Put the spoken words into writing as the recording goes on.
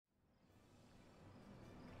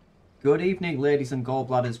Good evening, ladies and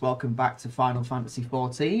gallbladders. Welcome back to Final Fantasy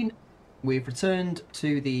XIV. We've returned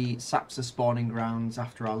to the Sapsa spawning grounds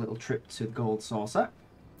after our little trip to Gold Saucer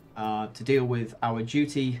to deal with our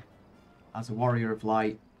duty as a warrior of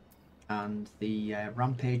light and the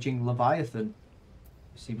rampaging Leviathan,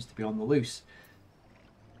 who seems to be on the loose.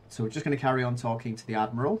 So we're just going to carry on talking to the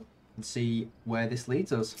Admiral and see where this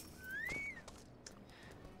leads us.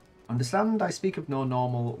 Understand, I speak of no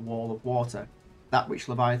normal wall of water. That which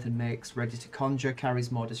Leviathan makes ready to conjure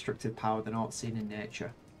carries more destructive power than aught seen in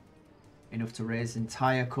nature. Enough to raise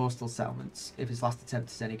entire coastal settlements, if his last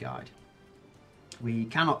attempt is any guide. We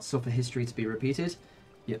cannot suffer history to be repeated,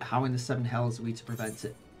 yet how in the seven hells are we to prevent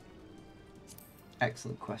it?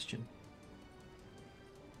 Excellent question.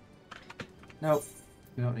 No,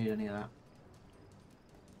 we don't need any of that.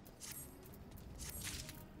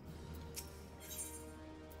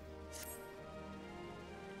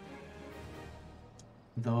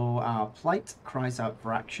 Though our plight cries out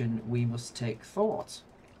for action, we must take thought.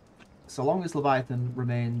 So long as Leviathan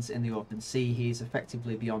remains in the open sea, he is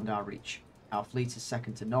effectively beyond our reach. Our fleet is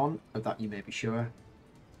second to none, of that you may be sure.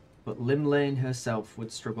 But Limlane herself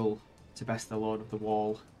would struggle to best the Lord of the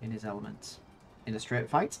Wall in his elements. In a straight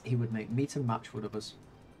fight, he would make meat and matchwood of us.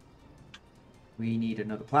 We need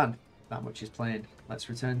another plan. That much is plain. Let's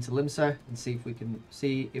return to Limsa and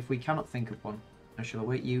see if we cannot think of one. I shall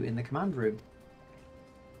await you in the command room.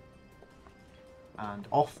 And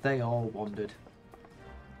off they all wandered.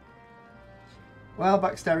 Well,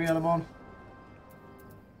 Baxterianamon,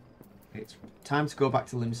 it's time to go back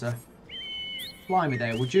to Limsa. Fly me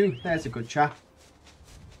there, would you? There's a good chap.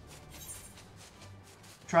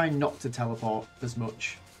 Trying not to teleport as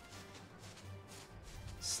much.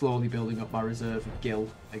 Slowly building up my reserve of gil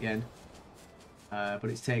again. But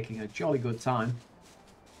it's taking a jolly good time.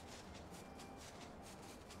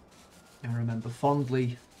 I remember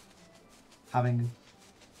fondly having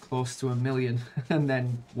close to 1 million and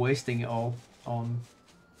then wasting it all on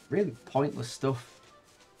really pointless stuff,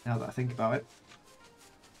 now that I think about it.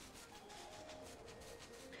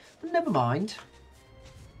 But never mind.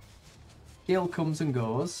 Gil comes and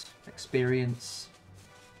goes. Experience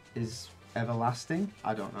is everlasting.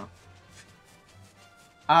 I don't know.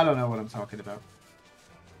 I don't know what I'm talking about.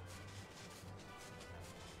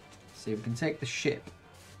 See, we can take the ship,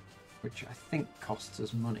 which I think costs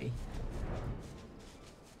us money.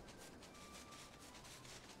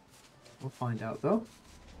 We'll find out though.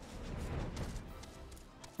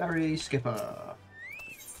 Ferry skipper.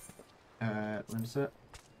 Limsa.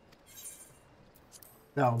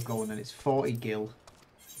 Oh, go on then. It's 40 gil.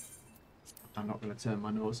 I'm not going to turn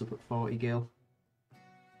my nose up at 40 gil.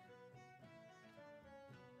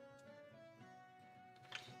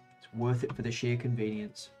 It's worth it for the sheer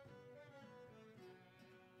convenience.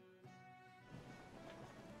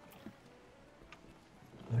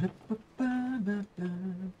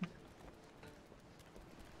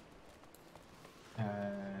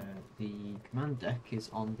 The command deck is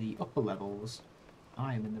on the upper levels.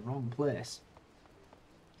 I am in the wrong place.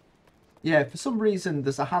 Yeah, for some reason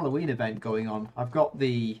there's a Halloween event going on. I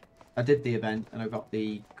did the event and I've got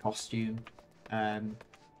the costume,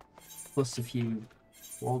 plus a few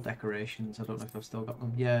wall decorations. I don't know if I've still got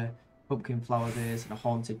them. Yeah, pumpkin flower vase and a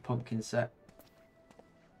haunted pumpkin set.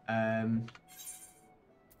 I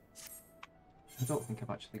don't think I've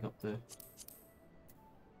actually got the...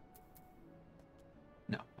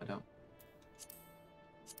 No, I don't.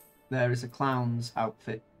 There is a clown's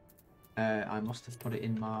outfit. I must have put it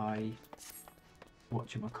in my...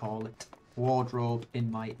 whatchamacallit? Wardrobe in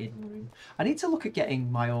my inn room. I need to look at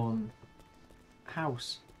getting my own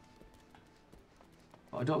house.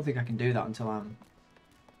 But I don't think I can do that until I'm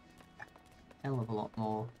a hell of a lot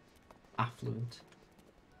more affluent.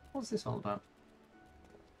 What's this all about?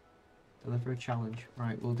 Deliver a challenge.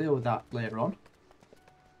 Right, we'll deal with that later on.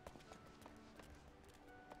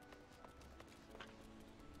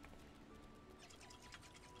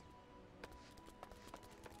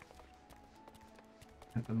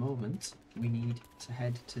 At the moment, we need to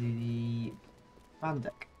head to the van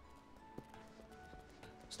deck.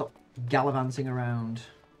 Stop gallivanting around.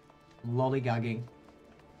 Lollygagging.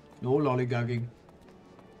 No lollygagging.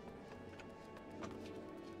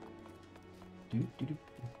 Do, do, do.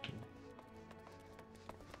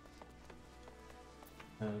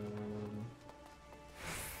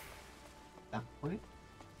 That way.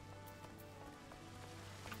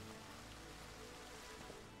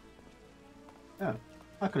 Oh,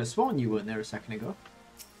 I could have sworn you weren't there a second ago.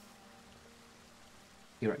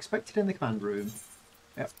 You're expected in the command room.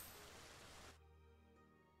 Yep.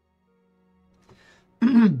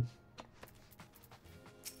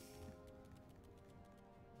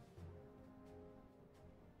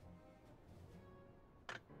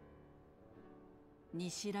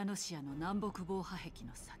 西ラノシアの南北防波壁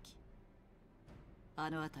の先。あ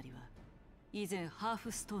の辺りは以前ハー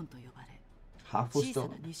フストーンと呼ばれ、小さ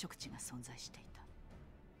な入植地が存在していた。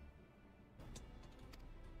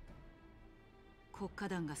国家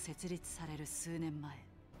団が設立される数年前、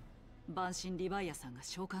蛮神リヴァイアさんが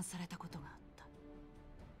召喚されたことがあった。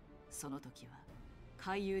その時は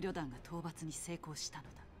回遊旅団が討伐に成功したのだ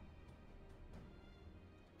が、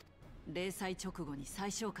零細直後に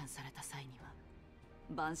再召喚された際には、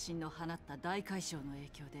蛮神の放った大海嘯の影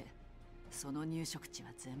響でその入植地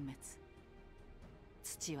は全滅。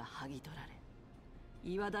土は剥ぎ取られ、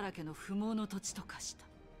岩だらけの不毛の土地と化した。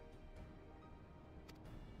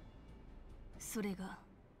それが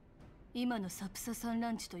今のサプサ産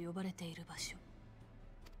卵地と呼ばれている場所。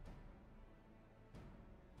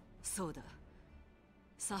そうだ。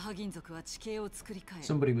サハ銀族は地形を作り変え、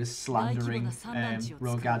 Somebody was slandering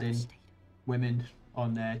Rogadin women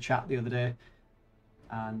on chat the other day,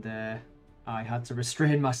 and I had to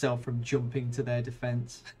restrain myself from jumping to their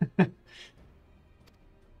defense. It's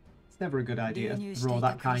never a good idea to throw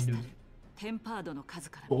that kind of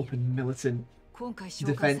open militant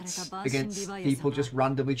defense against people just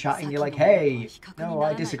randomly chatting. You're like, hey, no,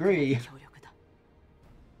 I disagree.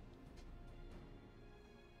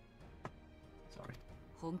 Sorry.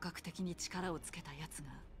 本格的に力をつけたやつ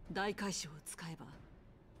が大海嘯を使えば、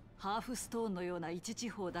ハーフストーンのような一地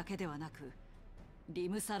方だけではなく、リ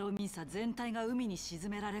ムサロミンサ全体が海に沈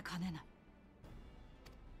められかねない。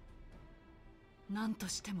何と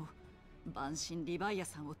しても蛮神リヴァイア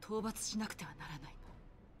さんを討伐しなくてはならないが。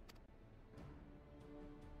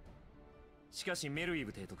しかしメルイ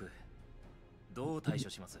ブ提督、どう対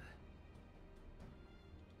処します？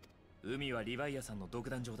海はリヴァイアさんの独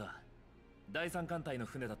壇場だ。第三艦隊の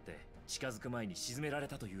船だって近づく前に沈められ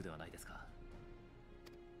たというではないですか。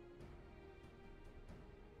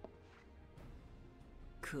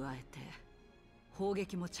加えて砲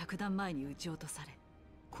撃も着弾前に撃ち落とされ、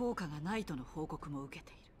効果がないとの報告も受け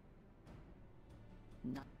て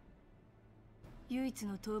いる。唯一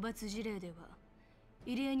の討伐事例では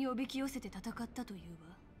入江におびき寄せて戦ったという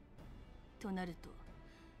わ。となると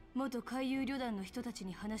元回遊旅団の人たち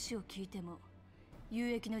に話を聞いても有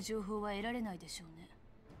益な情報は得られないでしょうね。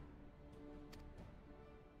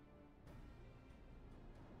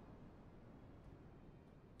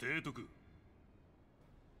提督、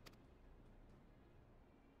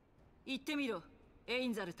言ってみろ、エイ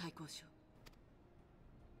ンザル大公将。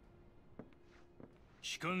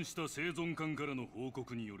帰還した生存艦からの報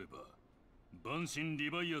告によれば、蛮神リ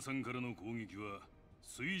ヴァイアさんからの攻撃は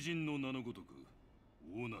水神の名のごとく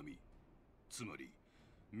大波、つまり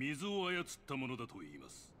水を操ったものだと言いま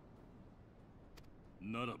す。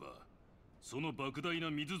ならばその莫大な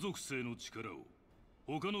水属性の力を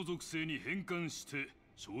他の属性に変換して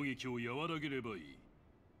衝撃を和らげればいい。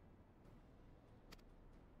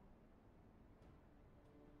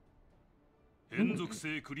変属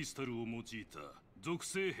性クリスタルを用いた属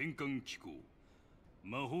性変換機構、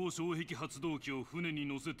魔法障壁発動機を船に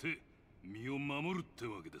乗せて身を守るって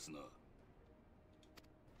わけですな。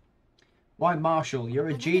Why, Marshall? You're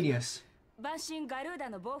a genius. 蛮神ガルーダ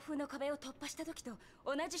の暴風の壁を突破した時と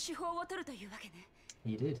同じ手法を取るというわけね。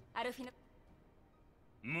He did. アルフィノ。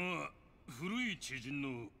まあ、古い知人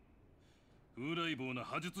の風来坊な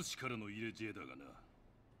破術師からの入れ知恵だがな。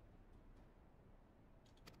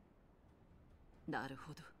なる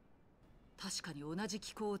ほど。確かに同じ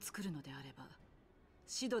機構を作るのであれば、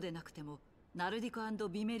シドでなくてもナルディコ&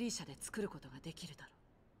ビメリー社で作ることができるだろ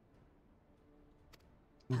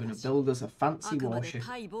う。 We're gonna build us a fancy あくまで warship.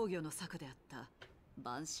 対防御の策であった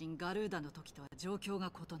蛮神ガルーダの時とは状況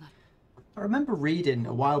が異なる。I remember reading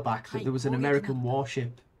a while back that there was an American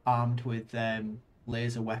warship armed with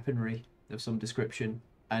laser weaponry of some description,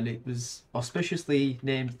 and it was auspiciously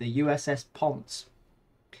named the USS Ponce,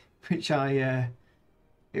 which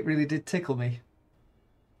it really did tickle me.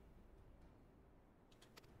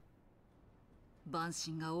 蛮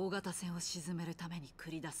神が大型船を沈めるために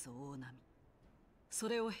繰り出す大波、そ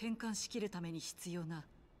れを変換しきるために必要な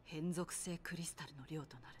変属性クリスタルの量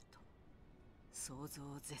となると想像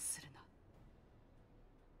を絶するな。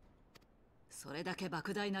それだけ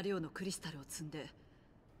莫大な量のクリスタルを積んで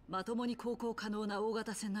まともに航行可能な大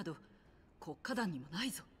型船など国家団にもな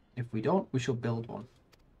いぞ。 If we don't, we shall build one.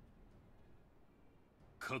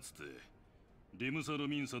 かつてリムサロ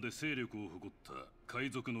ミンサで勢力を誇った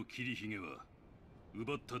海賊のキリヒゲは、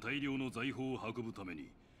奪った大量の財宝を運ぶため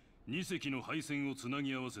に2隻の配線をつな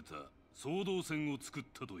ぎ合わせた双胴船を作っ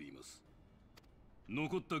たといいます。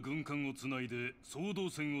残った軍艦をつないで双胴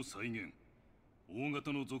船を再現、大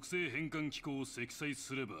型の属性変換機構を積載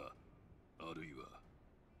すれば、あるいは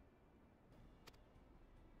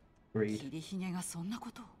Agreed. 切りひげがそんな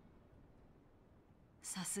ことを。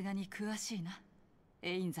さすがに詳しいな、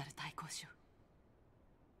エインザル大公将。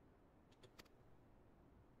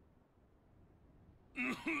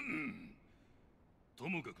と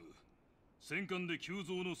もかく戦艦で急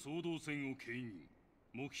増の総動戦を牽引、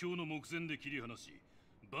目標の目前で切り離し、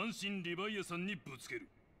万神リヴァイアさんにぶつける。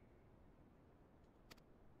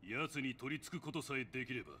奴に取り付くことさえで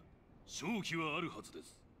きれば勝機はあるはずで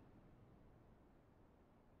す。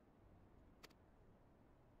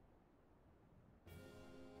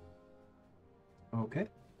Okay.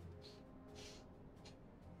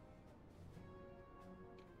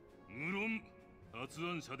 無論発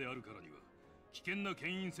案者であるからには危険な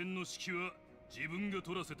牽引船の指揮は自分が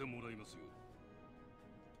取らせてもらいますよ。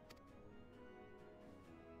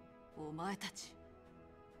お前たち、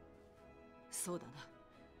そうだな、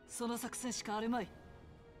その作戦しかあるまい。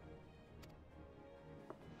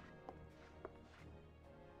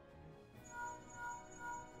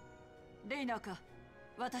レイナーか、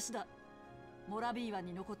私だ。モラビー湾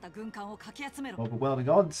に残った軍艦をかき集めろ。Overwhelming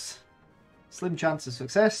odds. Slim chance of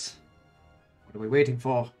success. What are we waiting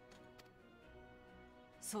for?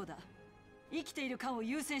 そうだ、生きている艦を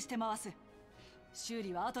優先して回す。修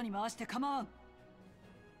理は後に回して構わん。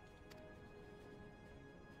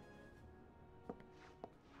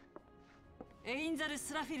エインザル・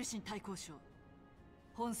スラフィルシン大公将、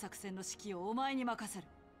本作戦の指揮をお前に任せる。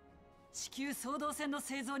地球総動戦の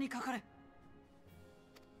製造にかかれ。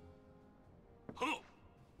はっ。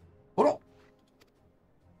Hold up.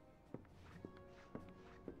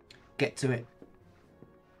 Get to it.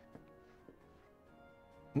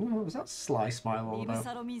 Ooh, what was that sly smile all イブ about?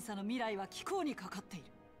 サロミンサの未来は気候にかかっている。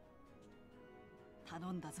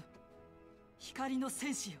頼んだぞ、光の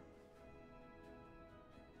戦士よ。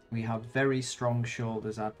We have very strong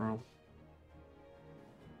shoulders, Admiral.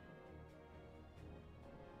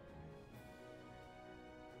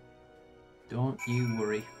 Don't you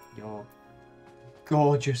worry. Your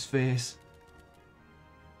gorgeous face.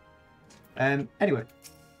 Anyway.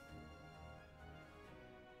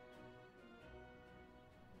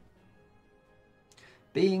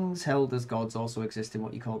 Beings held as gods also exist in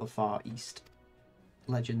what you call the Far East.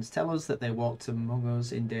 Legends tell us that they walked among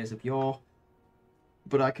us in days of yore,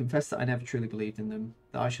 but I confess that I never truly believed in them.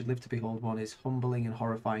 That I should live to behold one is humbling and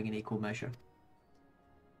horrifying in equal measure.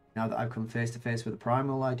 Now that I've come face to face with the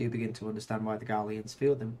Primal, I do begin to understand why the Garleans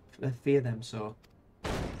fear them so.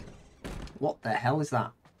 What the hell is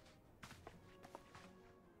that?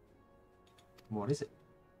 What is it?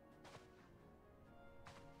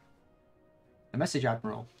 A message,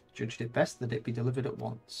 Admiral. Judged it best that it be delivered at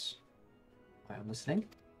once. I am listening.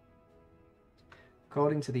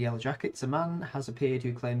 According to the Yellow Jackets, a man has appeared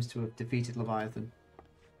who claims to have defeated Leviathan.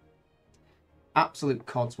 Absolute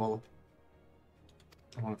codswallop.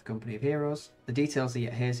 One of the company of heroes. The details are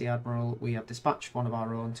yet hazy, Admiral. We have dispatched one of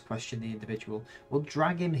our own to question the individual. We'll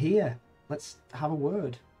drag him here. Let's have a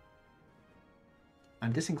word.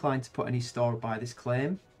 I'm disinclined to put any store by this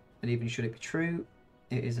claim, and even should it be true,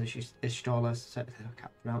 it is, as Stoller said, I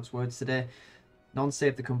can't pronounce words today. None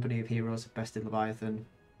save the company of heroes have bested Leviathan.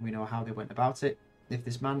 We know how they went about it. If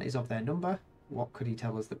this man is of their number, what could he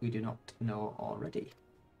tell us that we do not know already?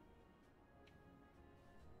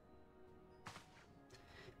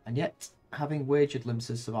 And yet, having wagered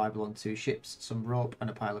Limsa's survival on 2 ships, some rope and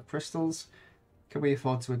a pile of crystals, can we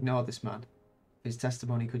afford to ignore this man? His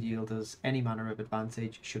testimony could yield us any manner of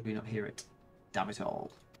advantage should we not hear it. Damn it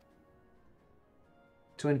all.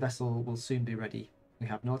 Twin vessel will soon be ready. We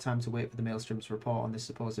have no time to wait for the Maelstrom's report on this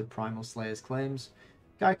supposed Primal Slayer's claims.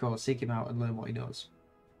 Geico, seek him out and learn what he knows.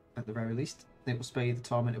 At the very least, it will spare you the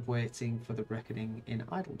torment of waiting for the reckoning in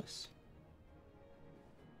idleness.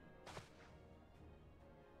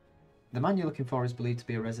 The man you're looking for is believed to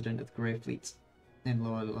be a resident of the Grey Fleet in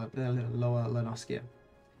Lower Lenoskia.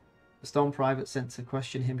 The Storm Private sent to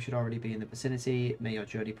question him should already be in the vicinity. May your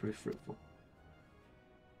journey prove fruitful.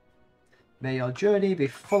 May your journey be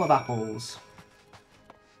full of apples.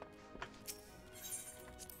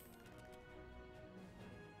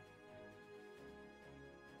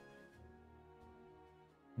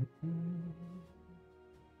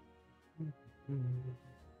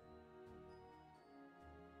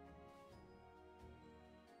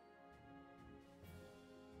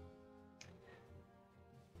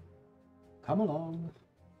 Come along.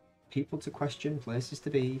 People to question, places to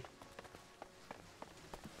be.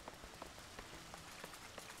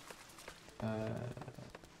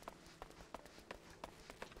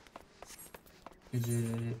 Is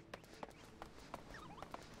it...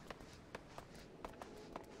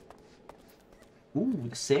 Ooh,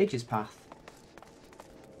 the Sage's Path.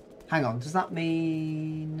 Hang on, does that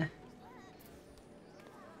mean...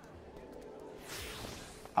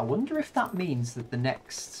 I wonder if that means that the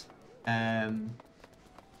next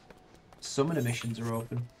summoner missions are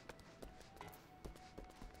open.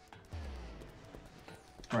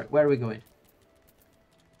 Right, where are we going?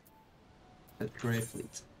 At Grey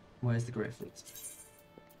Fleet. Where's the Grey Fleet?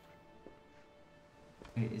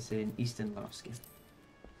 It is in Eastern Lenovsky.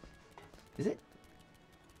 Is it?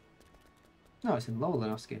 No, it's in Lower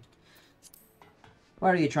Lenovsky.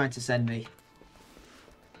 Where are you trying to send me?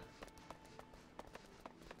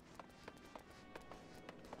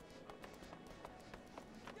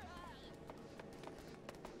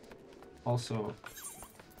 Also,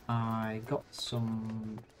 I got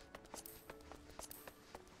some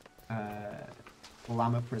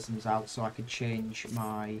llama prisms out so I could change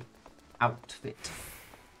my outfit.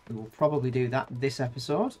 We will probably do that this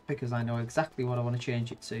episode because I know exactly what I want to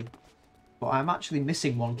change it to. But I'm actually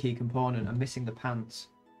missing one key component. I'm missing the pants.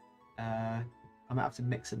 I might have to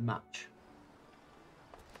mix and match.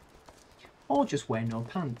 Or just wear no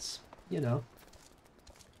pants, you know.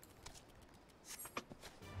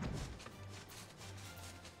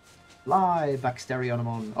 Live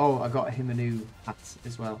Baxterionomon. Oh, I got him a new hat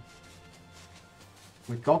as well.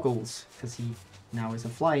 With goggles, because he now is a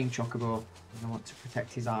flying chocobo. And I want to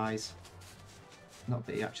protect his eyes. Not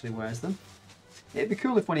that he actually wears them. It'd be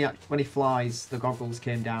cool if when he flies, the goggles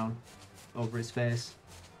came down over his face.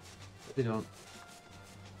 But they don't.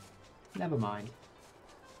 Never mind.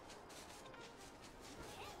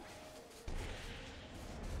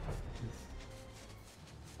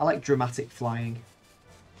 I like dramatic flying.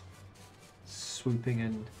 Swooping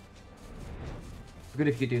and... Good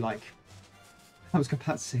if you do like... I was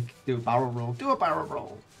about to say, do a barrel roll. Do a barrel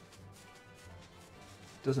roll!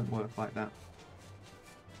 Doesn't work like that.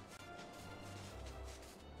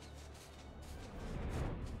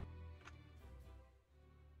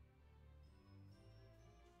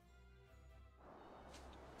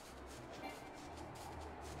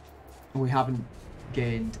 We haven't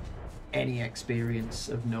gained any experience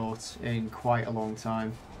of note in quite a long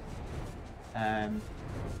time.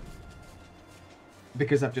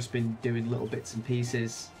 Because I've just been doing little bits and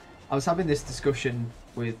pieces. I was having this discussion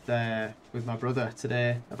with my brother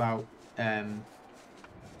today about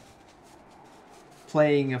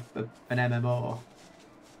playing an MMO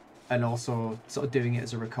and also sort of doing it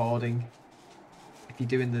as a recording. If you're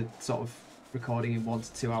doing the sort of recording in 1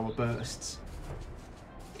 to 2 hour bursts,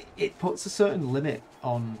 it puts a certain limit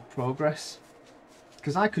on progress.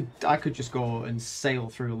 Because I could just go and sail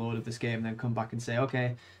through a load of this game and then come back and say,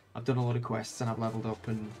 okay, I've done a lot of quests and I've leveled up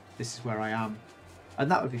and this is where I am. And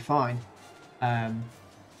that would be fine. But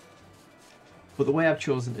the way I've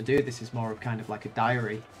chosen to do this is more of kind of like a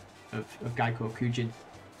diary of Gaiko Kujin.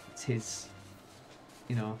 It's his,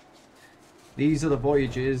 you know, these are the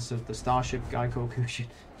voyages of the starship Gaiko Kujin.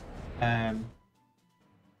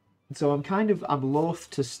 So I'm loath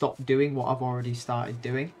to stop doing what I've already started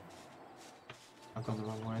doing. I've gone the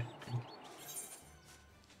wrong way.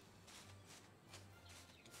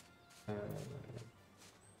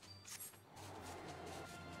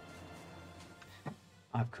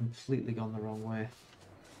 I've completely gone the wrong way.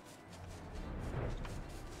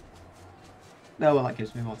 No, well, that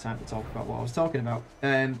gives me more time to talk about what I was talking about.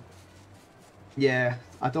 Yeah,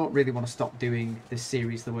 I don't really want to stop doing this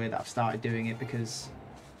series the way that I've started doing it because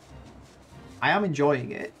I am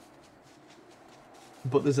enjoying it.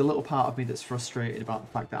 But there's a little part of me that's frustrated about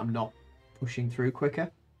the fact that I'm not pushing through quicker.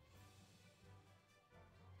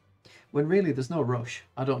 When really there's no rush.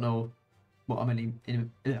 I don't know what I'm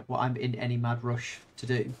in any mad rush to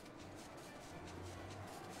do.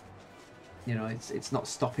 You know, it's not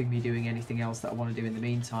stopping me doing anything else that I want to do in the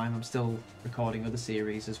meantime. I'm still recording other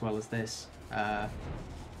series as well as this.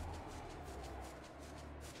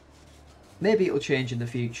 Maybe it'll change in the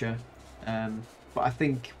future, but I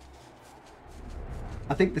think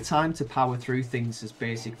the time to power through things has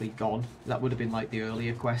basically gone. That would have been like the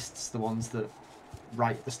earlier quests, the ones that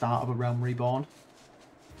right at the start of A Realm Reborn.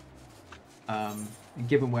 And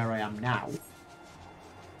given where I am now,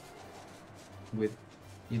 with,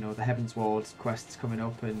 you know, the Heaven's Ward quests coming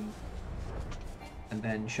up and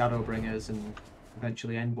then Shadowbringers and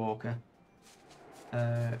eventually Endwalker,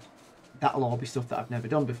 that'll all be stuff that I've never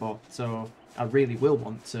done before. So I really will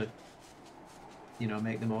want to, you know,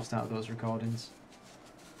 make the most out of those recordings.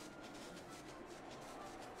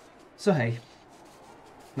 So hey,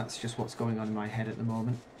 that's just what's going on in my head at the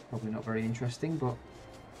moment. Probably not very interesting, but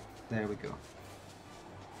there we go.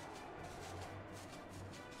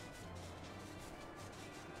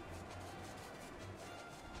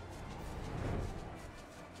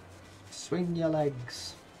 Swing your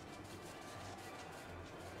legs.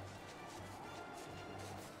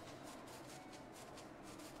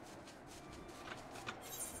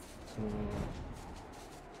 So,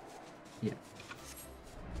 yeah.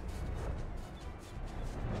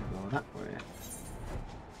 Go that way.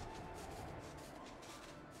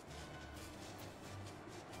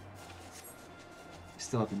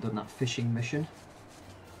 Still haven't done that fishing mission.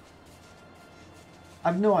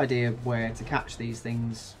 I've no idea where to catch these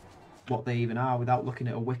things, what they even are, without looking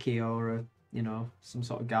at a wiki or a, you know, some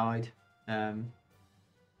sort of guide.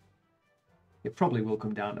 It probably will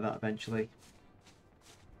come down to that eventually.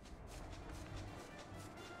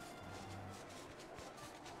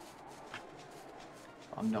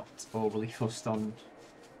 I'm not overly fussed on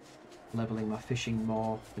leveling my fishing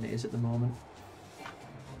more than it is at the moment.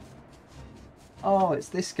 Oh, it's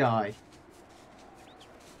this guy.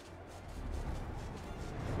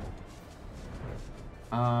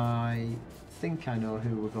 I think I know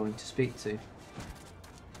who we're going to speak to.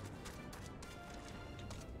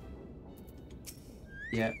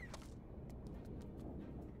 Yep.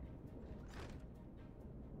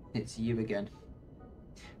 It's you again.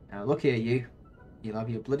 Now look here, you. You'll have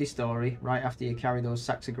your bloody story right after you carry those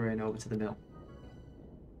sacks of grain over to the mill.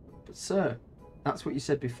 But sir, that's what you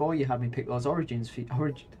said before you had me pick those oranges for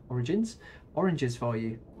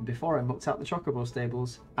you, and before I mucked out the chocobo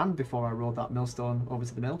stables, and before I rolled that millstone over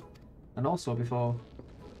to the mill, and also before...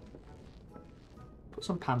 Put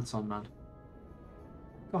some pants on, man.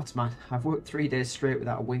 God, man, I've worked 3 days straight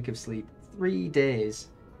without a wink of sleep. 3 days.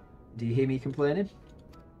 Do you hear me complaining?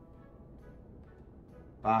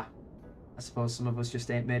 Bah, I suppose some of us just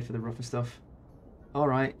ain't made for the rougher stuff.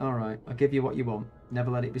 Alright, I'll give you what you want. Never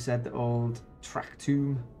let it be said that old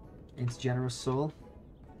Tractum ain't a generous soul.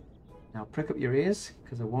 Now prick up your ears,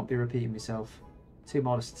 because I won't be repeating myself. Too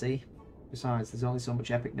modest, see? Besides, there's only so much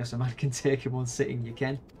epicness a man can take in one sitting, you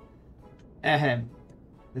can. Ahem.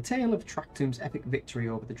 The tale of Tractum's epic victory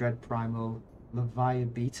over the dread primal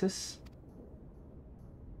Leviathan.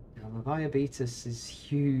 Now, Leviathan is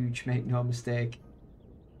huge, make no mistake.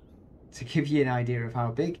 To give you an idea of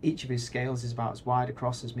how big, each of his scales is about as wide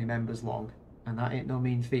across as my members long. And that ain't no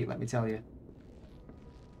mean feat, let me tell you.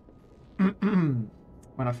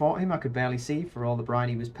 When I fought him, I could barely see for all the brine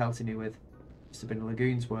he was pelting me with. Must have been a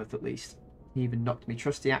lagoon's worth at least. He even knocked me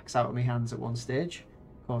trusty axe out of my hands at one stage.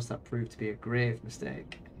 Of course, that proved to be a grave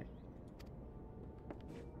mistake.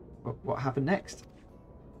 But what happened next?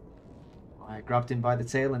 I grabbed him by the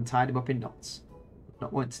tail and tied him up in knots.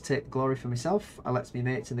 Not wanting to take the glory for myself, I lets me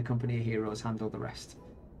mates in the company of heroes handle the rest.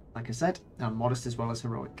 Like I said, I'm modest as well as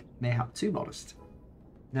heroic. Mayhap too modest.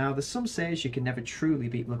 Now, there's some says you can never truly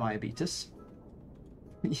beat Leviathan.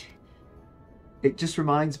 It just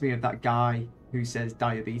reminds me of that guy who says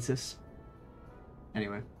diabetes.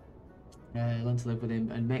 Anyway, learn to live with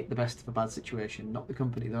him and make the best of a bad situation. Not the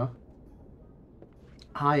company, though.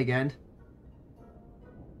 Hi again.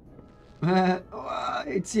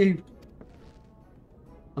 It's you.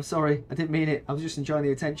 I'm sorry, I didn't mean it. I was just enjoying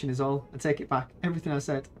the attention is all. I take it back. Everything I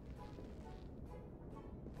said.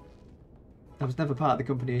 I was never part of the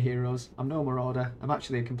company of heroes. I'm no marauder. I'm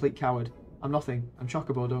actually a complete coward. I'm nothing. I'm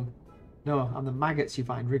chocobo dung. No, I'm the maggots you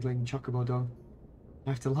find wriggling in chocobo dung.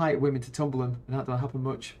 I have to lie at women to tumble them, and that don't happen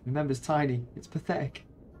much. Remember's tiny. It's pathetic.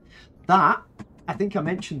 That, I think I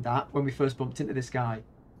mentioned that when we first bumped into this guy.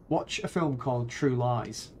 Watch a film called True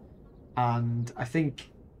Lies. And I think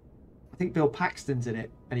Bill Paxton's in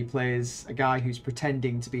it, and he plays a guy who's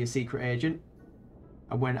pretending to be a secret agent.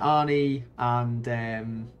 And when Arnie and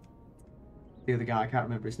the other guy, I can't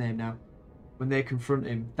remember his name now, when they confront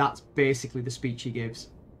him, that's basically the speech he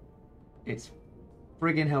gives. It's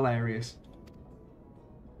friggin' hilarious.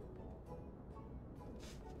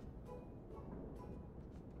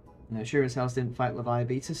 Now, sure as hell didn't fight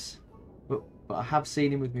Leviathan, but I have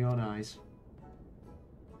seen him with my own eyes.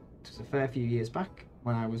 It was a fair few years back,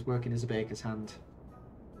 when I was working as a baker's hand.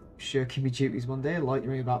 Shirking my duties one day,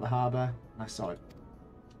 loitering about the harbour, and I saw it.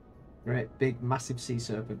 Great big massive sea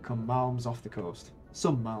serpent come miles off the coast.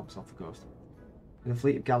 Some miles off the coast. With a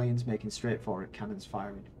fleet of galleons making straight for it, cannons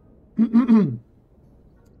firing.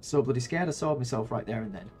 So bloody scared I sawed myself right there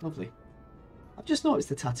and then. Lovely. I've just noticed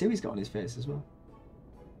the tattoo he's got on his face as well.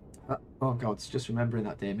 Oh god, just remembering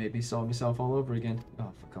that day made me saw myself all over again.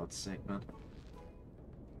 Oh, for God's sake, man.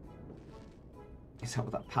 Is that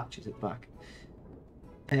what that patch is at the back?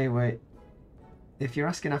 Anyway, if you're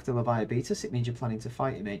asking after Leviathan, it means you're planning to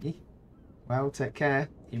fight him, ain't you? Well, take care.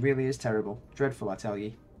 He really is terrible. Dreadful, I tell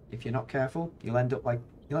you. If you're not careful, you'll end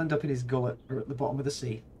up in his gullet or at the bottom of the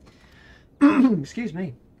sea. Excuse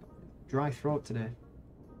me. Dry throat today.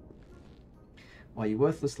 Why, you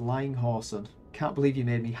worthless lying whoreson. Can't believe you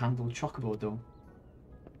made me handle chocobo dung.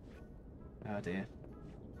 Oh dear.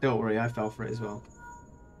 Don't worry, I fell for it as well.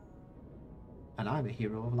 and I'm a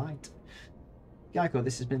hero of light. Geico,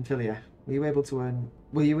 this has been Philia. Were you able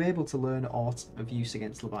to learn aught of use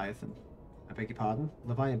against Leviathan? I beg your pardon?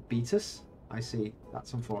 Leviathan beat us? I see.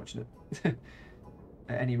 That's unfortunate. At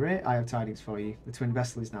any rate, I have tidings for you. The twin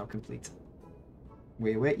vessel is now complete.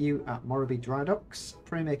 We await you at Morrowby Dry Docks.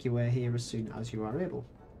 Pray make your way here as soon as you are able.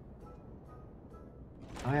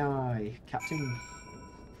 Aye aye, Captain.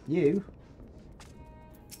 You?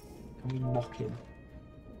 Can we mock him?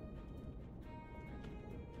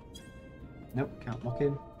 Nope, can't mock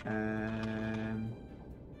him.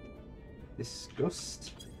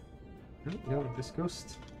 Disgust. No, we don't have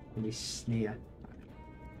disgust. Can we sneer?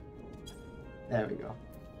 There we go.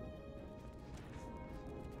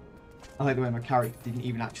 I like the way my character didn't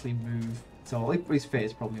even actually move at all. His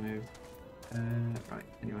face probably moved. Right,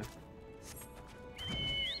 anyway.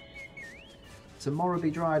 To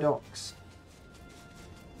Morrowby Dry Docks.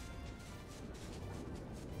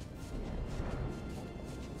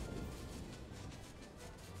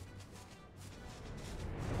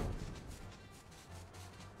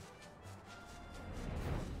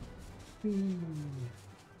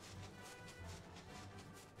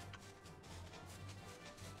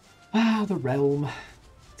 Ah, the realm.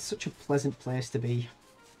 It's such a pleasant place to be.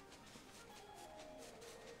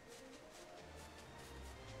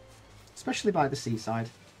 Especially by the seaside.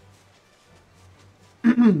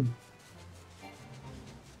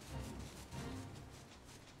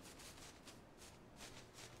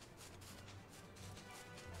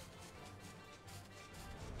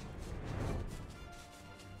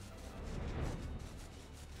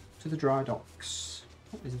 To the dry docks.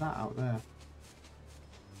 What is that out there?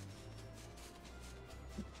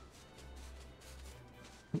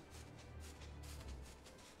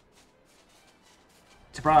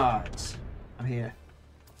 Surprise! I'm here.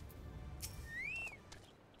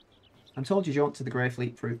 I'm told your jaunt to the Grey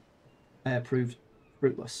Fleet proved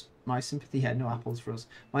fruitless. My sympathy had no apples for us.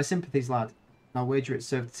 My sympathies, lad. I'll wager it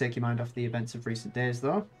served to take your mind off the events of recent days,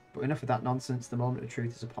 though. But enough of that nonsense. The moment of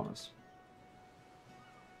truth is upon us.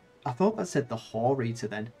 I thought that said the Whore Eater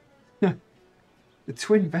then. The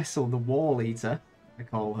twin vessel, the Wall Eater, I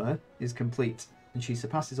call her, is complete, and she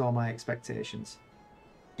surpasses all my expectations.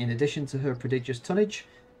 In addition to her prodigious tonnage,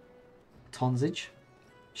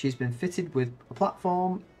 she's been fitted with a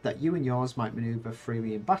platform that you and yours might maneuver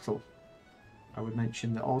freely in battle. I would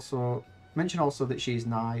mention also that she is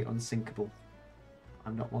nigh unsinkable.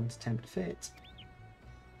 I'm not one to tempt fate.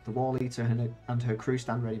 The Wall Eater and her crew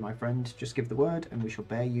stand ready, my friend. Just give the word, and we shall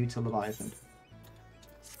bear you to Leviathan.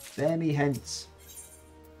 Bear me hence.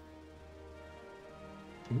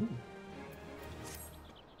 Ooh.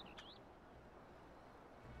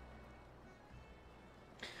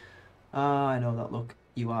 Ah, I know that look.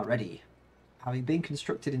 You are ready. Having been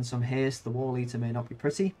constructed in some haste, the Wall Eater may not be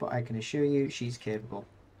pretty, but I can assure you she's capable.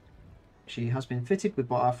 She has been fitted with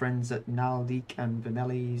what our friends at Naldik and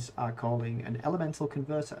Vermelis are calling an elemental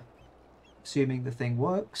converter. Assuming the thing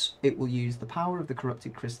works, it will use the power of the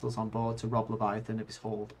corrupted crystals on board to rob Leviathan of his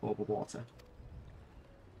hold over water.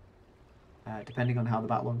 Depending on how the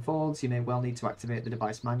battle unfolds, you may well need to activate the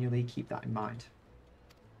device manually. Keep that in mind.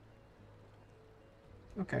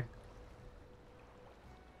 Okay.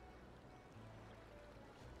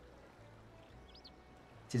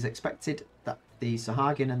 It is expected that the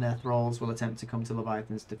Sahagin and their thralls will attempt to come to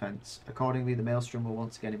Leviathan's defence. Accordingly, the Maelstrom will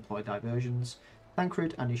once again employ diversions.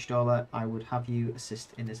 Thancred and Ishtola, I would have you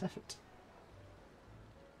assist in this effort.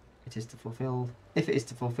 If it is to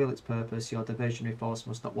fulfil its purpose, your diversionary force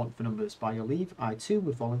must not want for numbers. By your leave, I too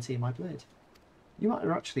would volunteer my blade. You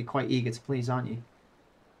are actually quite eager to please, aren't you?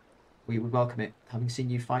 We would welcome it. Having seen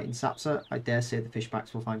you fight in Sapsa, I dare say the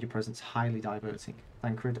fishbacks will find your presence highly diverting.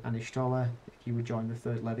 Thancred and Ishtola, if you would join the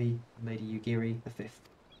 3rd Levy, and Lady Ugiri, the 5th.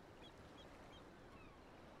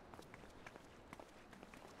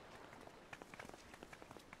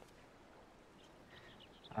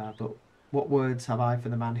 But what words have I for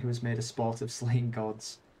the man who has made a sport of slaying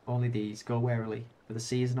gods? Only these. Go warily, for the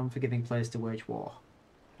sea is an unforgiving place to wage war.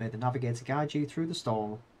 May the navigator guide you through the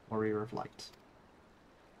storm, warrior of light.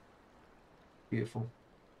 Beautiful.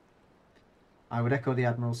 I would echo the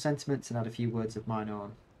Admiral's sentiments and add a few words of mine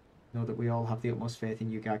own. Know that we all have the utmost faith in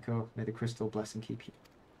you, Geico. May the crystal bless and keep you.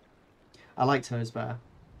 I liked hers better.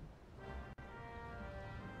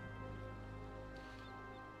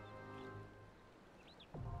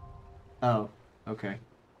 Oh, okay.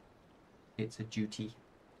 It's a duty.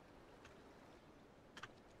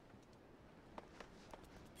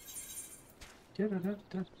 Where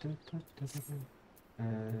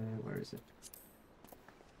is it?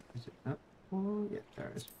 Is it that? Oh, yeah, there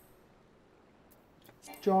it is.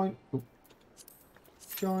 Join. Oop.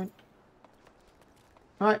 Join.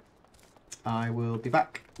 Right. I will be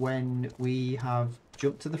back when we have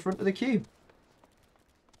jumped to the front of the queue.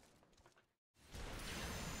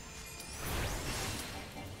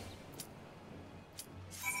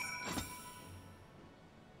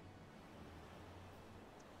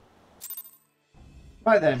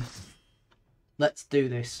 Right then, let's do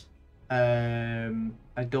this. I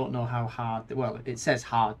don't know how hard. Well, it says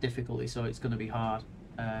hard difficulty, so it's going to be hard.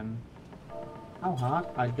 How hard?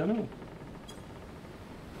 I don't know.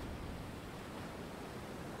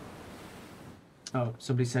 Oh,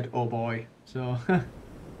 somebody said, "Oh boy," so.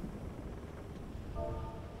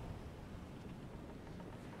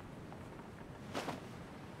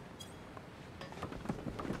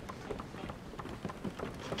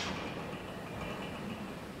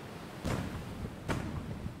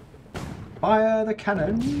 Fire the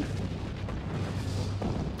cannon!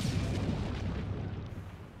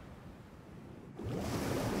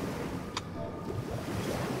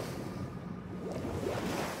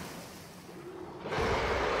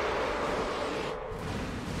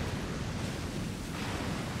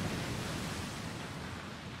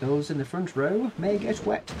 Those in the front row may get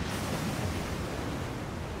wet.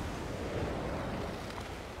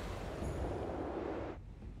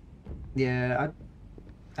 Yeah,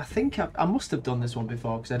 I think I must have done this one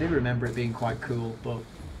before because I do remember it being quite cool, but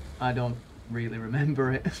I don't really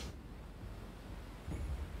remember it.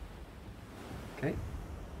 Okay.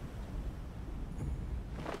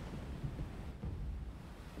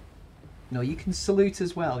 No, you can salute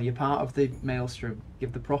as well. You're part of the maelstrom.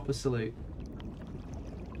 Give the proper salute.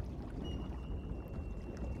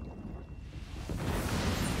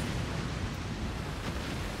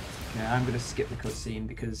 Okay, I'm going to skip the cutscene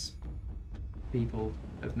because people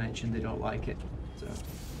have mentioned they don't like it. So.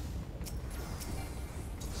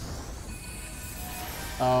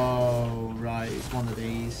 Oh, right, it's one of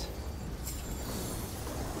these.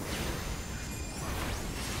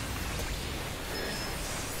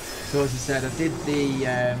 So as I said, I did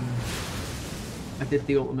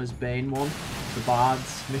the Ultima's Bane one, the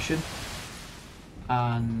Bard's mission,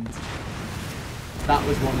 and that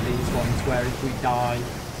was one of these ones where if we die,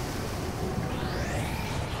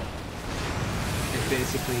 it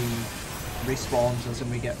basically respawns us and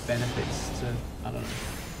we get benefits to, I don't know.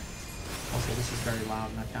 Also, this is very loud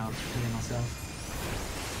and I can't hear myself,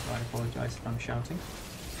 so I apologise if I'm shouting.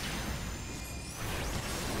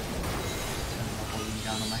 Turn my volume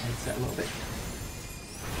down on my headset a little bit.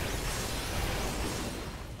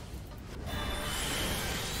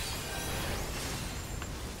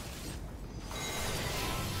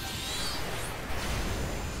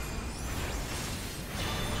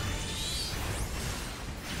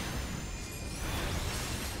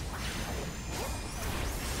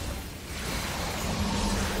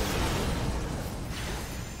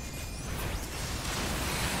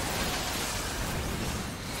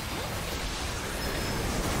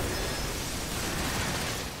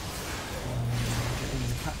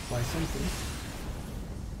 Something.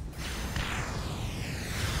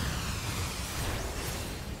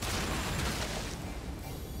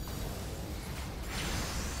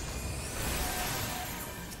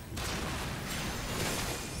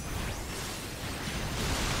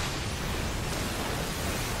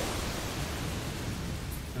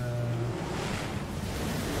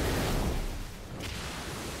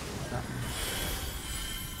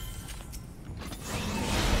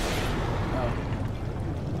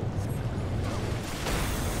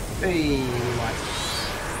 Hey, right.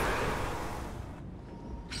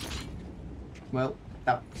 Well,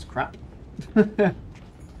 that was crap.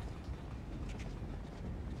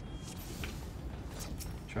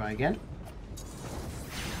 Try again.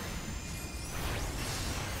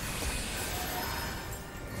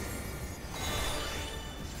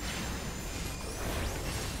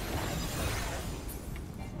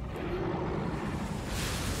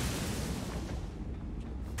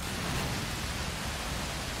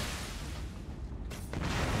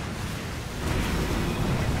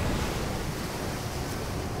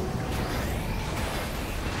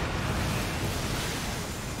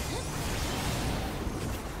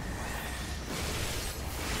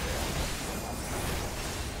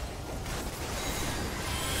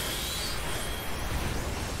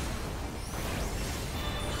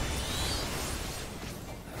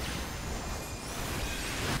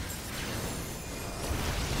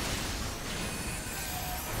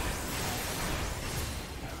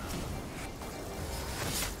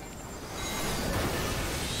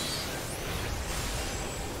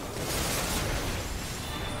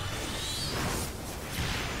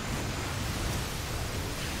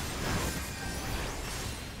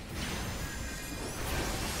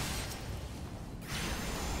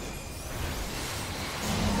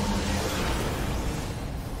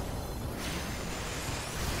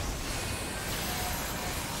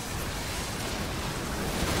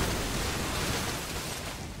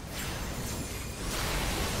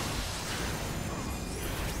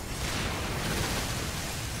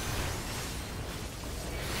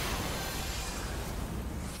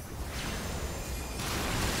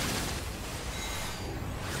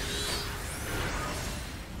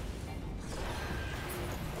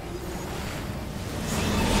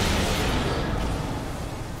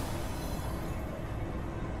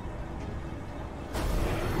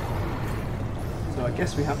 I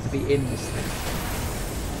guess we have to be in this thing.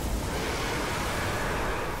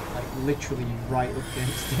 Like literally right up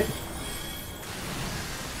against it.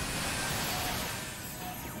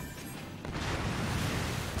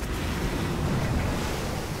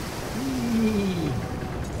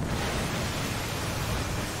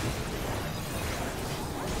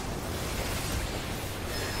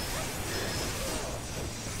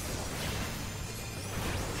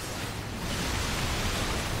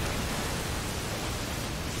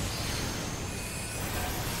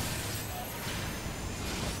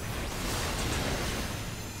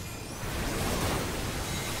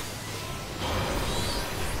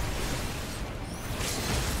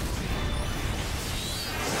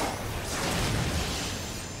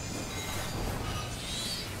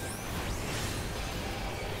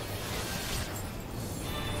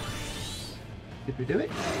 Did we do it?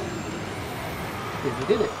 Did we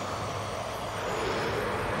did it?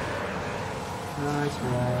 Nice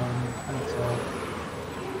one. Thanks all.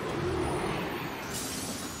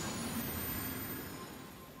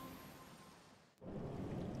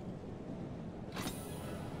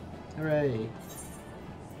 Hooray.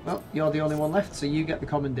 Well, you're the only one left, so you get the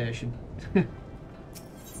commendation.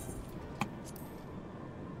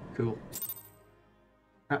 Cool.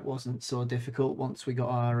 That wasn't so difficult once we got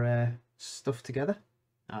our stuff together,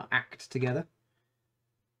 our act together.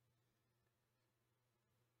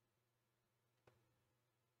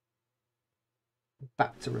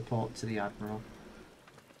 Back to report to the Admiral.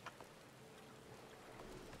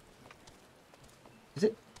 Is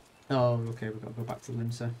it? Oh, okay, we've got to go back to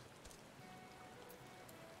Limsa.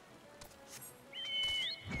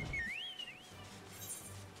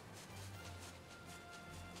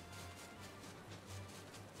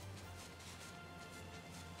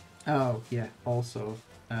 Oh, yeah, also,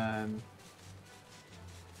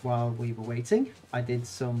 while we were waiting, I did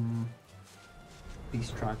some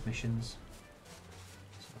Beast Tribe missions.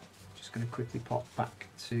 So, just going to quickly pop back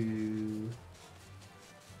to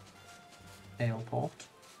Aleport.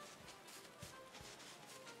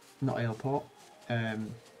 Not Aleport.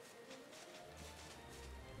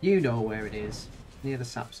 You know where it is, near the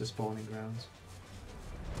Sapsa spawning grounds.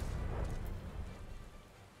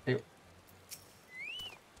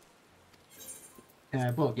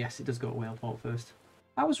 Well, yes, it does go to Whaleport first.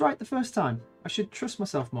 I was right the first time. I should trust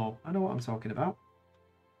myself more. I know what I'm talking about.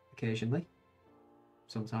 Occasionally.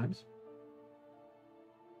 Sometimes.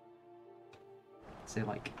 I'd say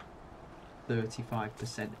like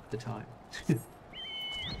 35% of the time.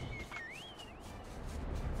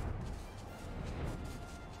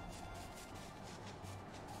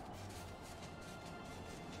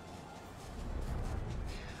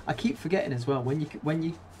 I keep forgetting as well, when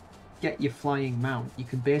you get your flying mount, you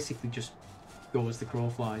can basically just go as the crow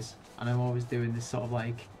flies, and I'm always doing this sort of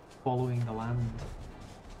like following the land.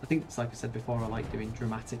 I think it's like I said before, I like doing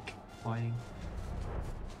dramatic flying.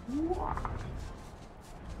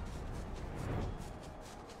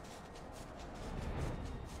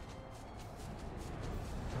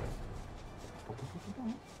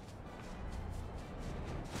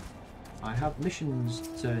 I have missions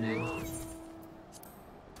to turn in.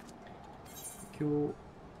 Cool.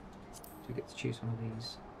 We get to choose one of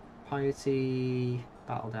these. Piety,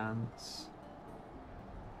 Battle Dance.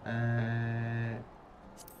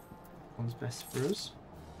 One's best for us.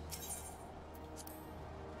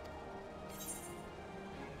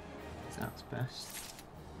 That's best.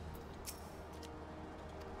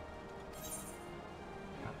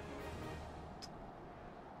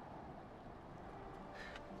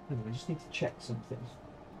 I just need to check something.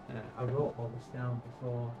 I wrote all this down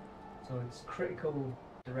before. So it's critical,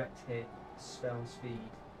 direct hit, spell speed,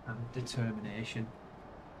 and determination.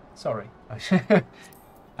 Sorry, I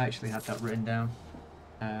actually had that written down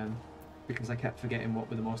because I kept forgetting what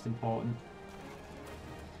were the most important.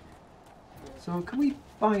 So can we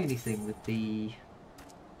buy anything with the...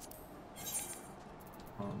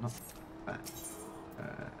 Oh, not that.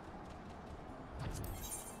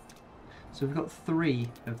 So we've got 3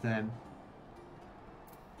 of them.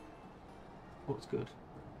 What's good?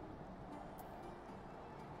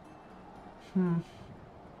 I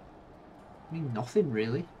mean, nothing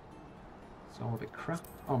really. It's all a bit crap.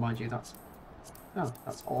 Oh, mind you, that's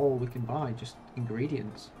all we can buy, just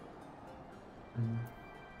ingredients. And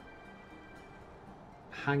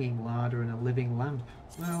hanging ladder and a living lamp.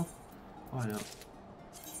 Well, why not?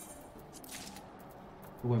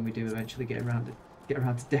 For when we do eventually get around to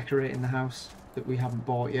decorating the house that we haven't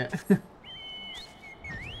bought yet.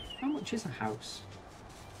 How much is a house?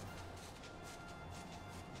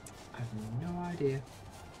 I have no idea.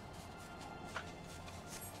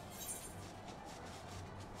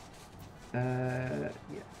 Yeah,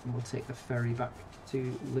 and we'll take the ferry back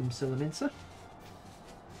to Limsa.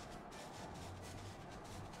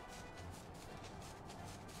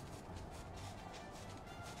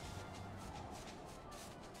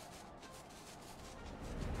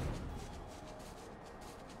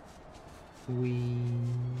 We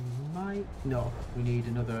might... No, we need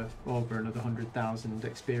another 100,000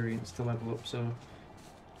 experience to level up, so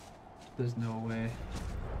there's no way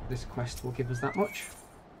this quest will give us that much.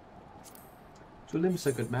 So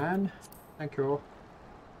Limsa, good man. Thank you.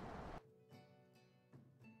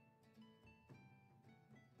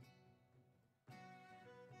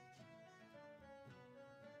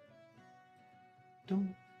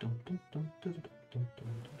 Dum, dum, dum, dum, dum, dum, dum,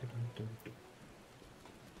 dum, dum, dum.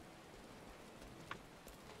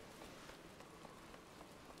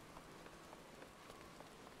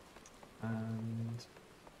 And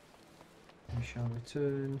we shall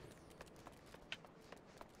return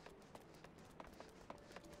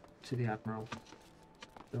to the Admiral,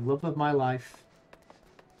 the love of my life,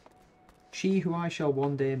 she who I shall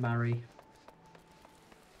one day marry.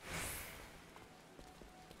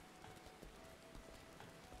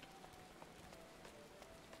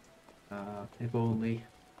 If only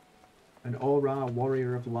an aura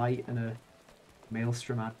warrior of light and a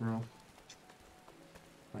maelstrom admiral.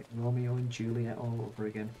 Like Romeo and Juliet all over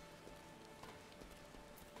again.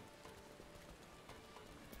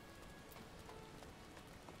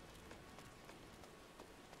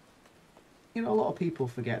 You know, a lot of people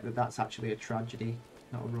forget that that's actually a tragedy,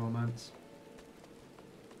 not a romance.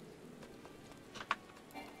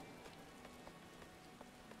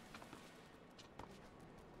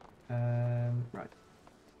 Right.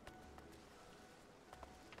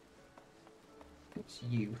 It's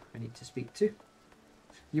you I need to speak to.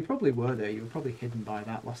 You probably were there. You were probably hidden by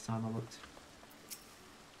that last time I looked.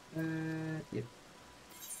 Yeah.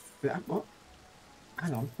 But, what?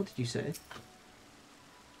 Hang on. What did you say?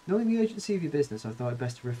 Knowing the urgency of your business, I thought it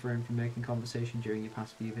best to refrain from making conversation during your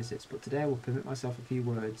past few visits, but today I will permit myself a few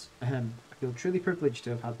words. Ahem. I feel truly privileged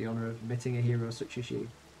to have had the honour of meeting a hero such as you.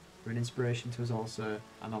 You're an inspiration to us all, sir.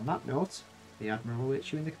 And on that note, the Admiral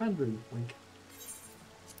awaits you in the command room. Wink.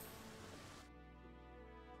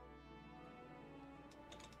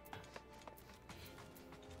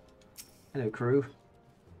 Hello, crew.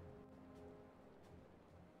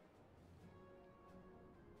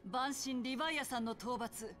 万神リヴァイアさんの討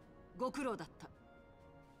伐ご苦労だった。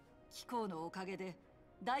機構のおかげで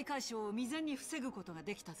大海嘯を未然に防ぐことが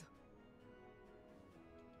できたぞ。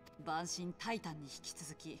万神タイタンに引き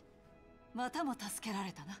続きまたも助けら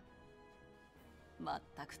れたな。まっ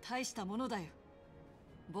たく大したものだよ。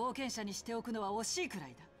冒険者にしておくのは惜しいくら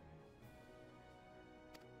いだ。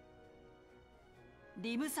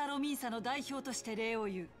リムサロミンサの代表として礼を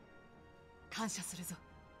言う。感謝するぞ。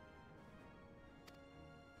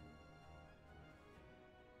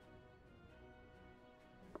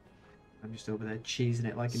I'm just over there cheesing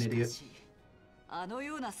it like an idiot. しかしあの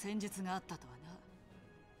ような戦術があったとはな。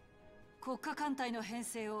国家艦隊の編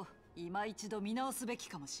成を今一度見直すべき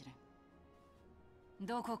かもしれん。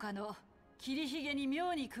どこかの切りひげに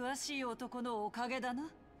妙に詳しい男のおかげだな。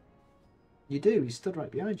You do, he stood right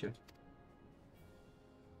behind you.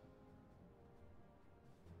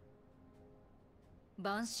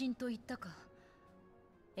 万神と言ったか。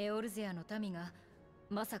エオルゼアの民が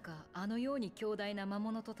まさかあのように強大な魔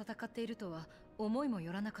物と戦っているとは思いも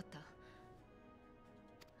よらなかった。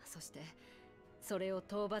そしてそれを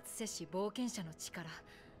討伐せし冒険者の力、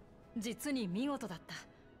実に見事だった。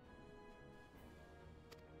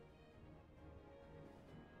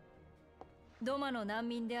ドマの難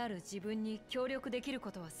民である自分に協力できる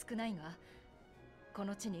ことは少ないが、こ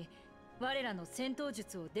の地に我らの戦闘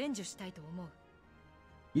術を伝授したいと思う。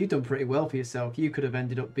You've done pretty well for yourself. You could have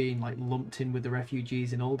ended up being like lumped in with the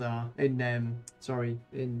refugees in Uldar, in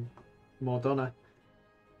Mordona,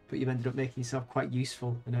 but you've ended up making yourself quite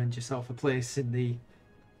useful and earned yourself a place in the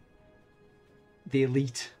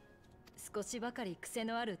elite. 少しばかり癖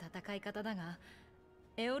のある戦い方だが、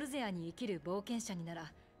エオルゼアに生きる冒険者にな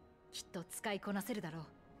らきっと使いこなせるだろう。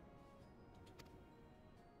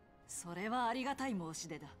それはありがたい申し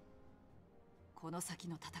出だ。この先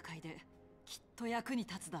の戦いできっと役に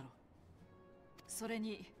立つだろう。それ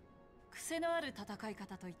に癖のある戦い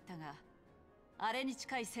方といったが、あれに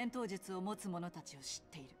近い戦闘術を持つ者たちを知っ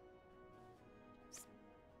ている。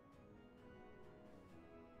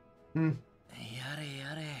Hmm. やれ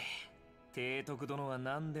やれ、提督殿は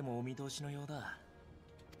何でもお見通しのようだ。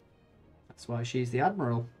That's why she's the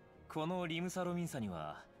Admiral. このリムサロミンサに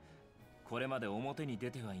はこれまで表に出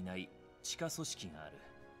てはいない地下組織がある。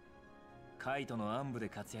カイトの暗部で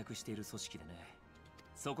活躍している組織でね。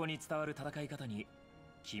そこに伝わる戦い方に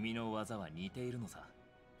君の技は似ているのさ。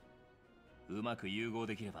うまく融合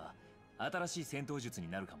できれば新しい戦闘術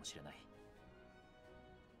になるかもしれない。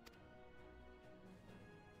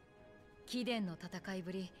貴殿の戦い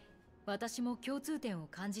ぶり、私も共通点を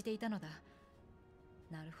感じていたのだ。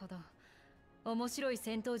なるほど、面白い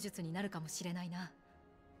戦闘術になるかもしれないな。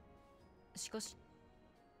しかし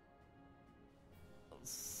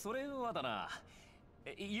それはだな、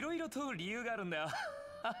いろいろと理由があるんだよ。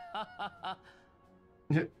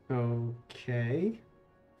Okay.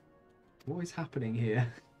 What is happening here?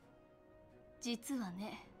 実は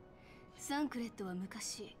ね、サンクレットは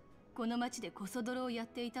昔この町でコソ泥をやっ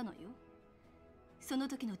ていたのよ。その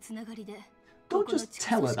時のつながりで Don't just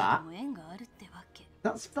tell her that. も縁があるってわけ。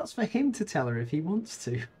That's for him to tell her if he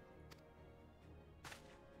wants to.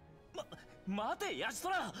 待て、ヤシト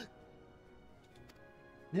ラ。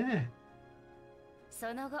Yeah.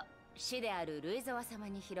 その後死であるルイゾワ様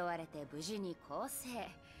に拾われて無事に更生。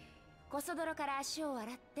コソ泥から足を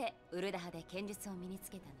洗ってウルダハで剣術を身に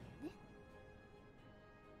つけたのよね。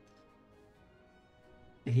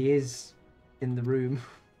He is in the room.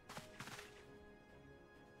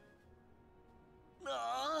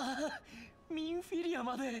 ああ、ミンフィリア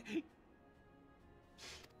まで。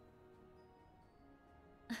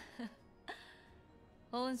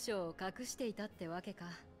本性を隠していたってわけか。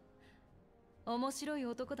面白い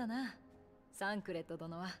男だな、サンクレット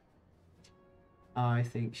殿は。I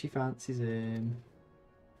think she fancies him.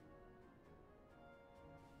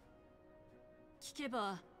 聞け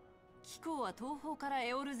ば貴公は東方から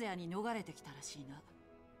エオルゼアに逃れてきたらしいな。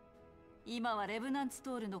今はレブナンツ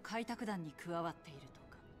トールの開拓団に加わっていると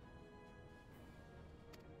か。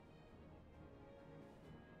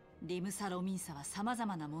リムサ・ロミンサはさまざ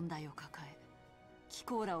まな問題を抱え、貴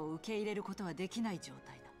公らを受け入れることはできない状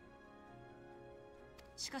態だ。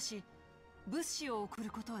しかし物資を送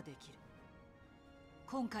ることはできる。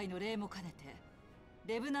今回の礼も兼ねて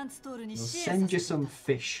レブナンツトールに We'll 支援 send さ you せ some た。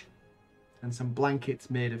 fish and some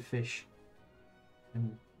blankets made of fish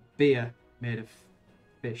and beer made of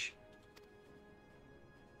fish.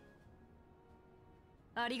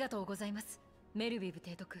 ありがとうございます、メルビブ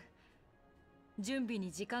提督。準備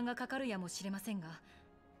に時間がかかるやもしれませんが、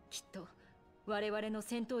きっと我々の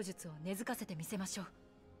戦闘術を根付かせてみせましょう。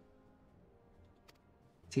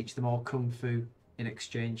Teach them all kung fu in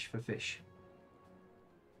exchange for fish.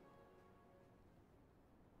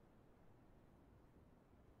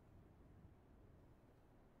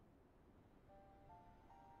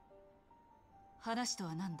 話と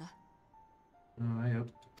は何だ？ Alright.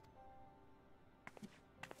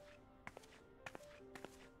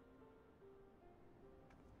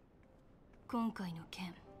 今回の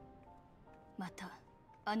件、また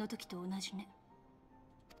あの時と同じね。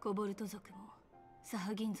コボルト族もサ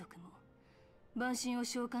ハギン族も万神を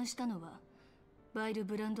召喚したのはバイル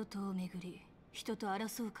ブランド島をめぐり人と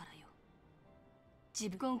争うからよ。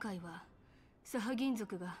今回はサハギン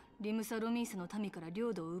族がリムサ・ロミンサの民から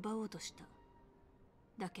領土を奪おうとした。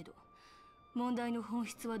だけど問題の本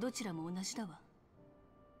質はどちらも同じだわ。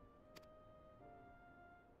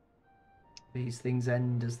These things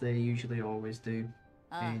end as they usually always do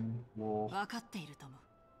in war. 分かっているとも。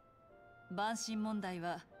万神問題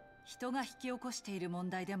は人が引き起こしている問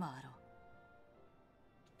題でもあろ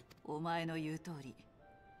う。お前の言う通り、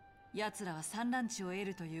奴らは産卵地を得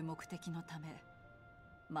るという目的のため、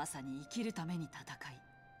まさに生きるために戦い、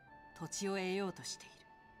土地を得ようとしている。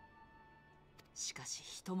しかし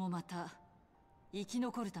人もまた生き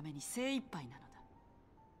残るために精一杯なのだ。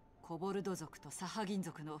コボルド族とサハギン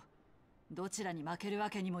族のどちらに負けるわ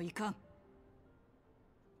けにもいかん。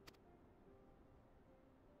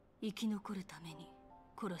生き残るために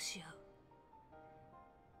殺し合う。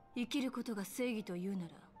生きることが正義というな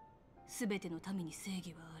ら、全ての民に正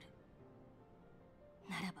義はある。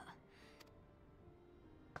ならば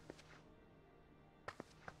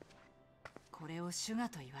これを主が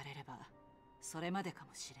と言われればそれまでか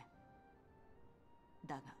もしれん。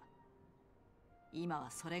だが今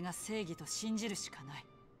はそれが正義と信じるしかない。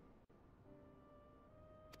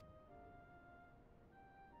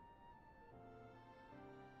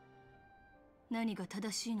何が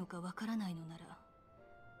正しいのかわからないのなら、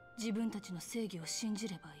自分たちの正義を信じ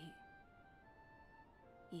れば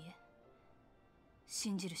いい。いえ、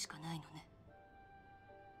信じるしかないのね。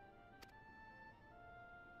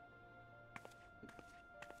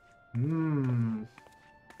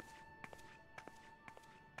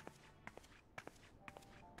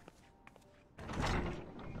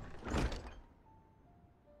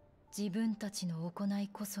自分たちの行い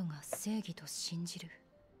こそが正義と信じる。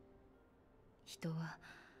人は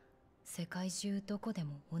世界中どこで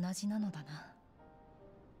も同じなのだな。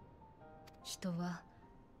人は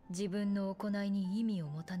自分の行いに意味を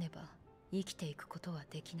持たねば生きていくことは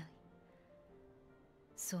できない。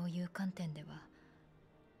そういう観点では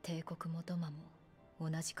帝国もドマも同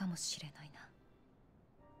じかもしれないな。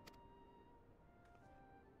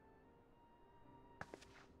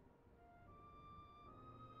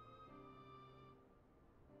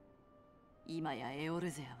今やエオ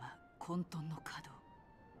ルゼアは混沌の稼働、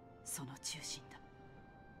その中心だ。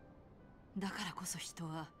だからこそ人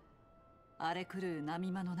は荒れ狂う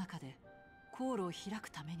波間の中で航路を開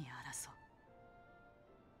くために争う。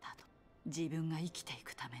自分が生きてい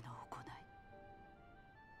くための行い、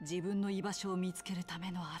自分の居場所を見つけるた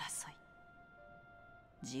めの争い、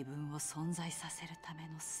自分を存在させるため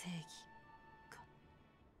の正義か。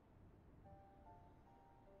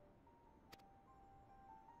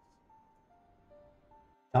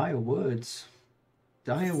Dire words.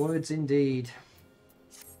 Dire words indeed.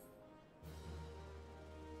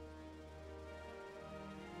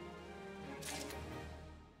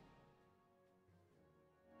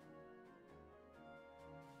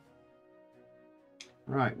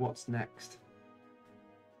 Right, what's next?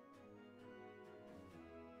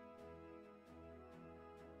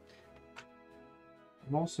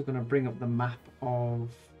 I'm also going to bring up the map of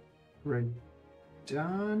Gridania.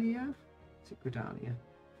 Is it Gridania?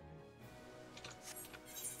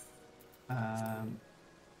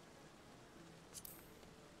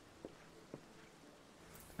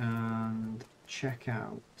 And check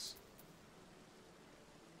out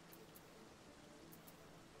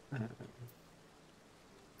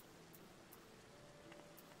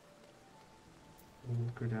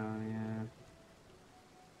Gridania.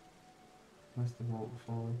 Where's the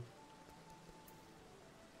waterfall?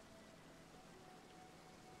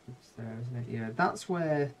 It's there, isn't it? Yeah, that's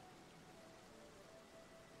where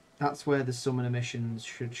the summoner missions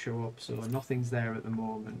should show up, so nothing's there at the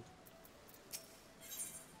moment.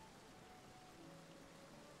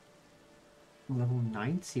 Level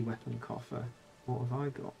 90 weapon coffer. What have I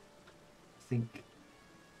got? I think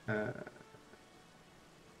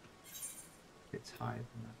it's higher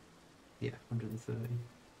than that. Yeah, 130.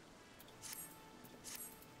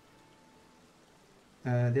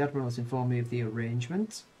 The Admiral has informed me of the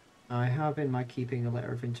arrangement. I have in my keeping a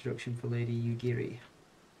letter of introduction for Lady Yugiri.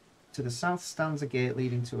 To the south stands a gate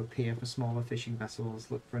leading to a pier for smaller fishing vessels.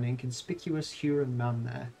 Look for an inconspicuous Huron man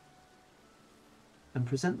there and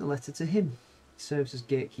present the letter to him. He serves as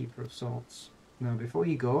gatekeeper of sorts. Now, before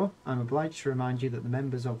you go, I'm obliged to remind you that the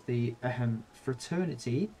members of the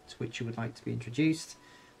fraternity to which you would like to be introduced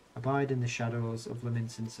abide in the shadows of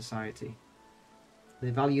Leviathan society. They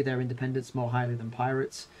value their independence more highly than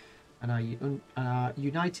pirates and are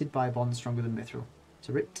united by a bond stronger than mithril.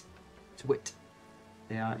 To wit,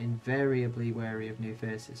 they are invariably wary of new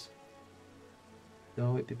faces.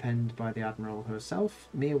 Though it be penned by the Admiral herself,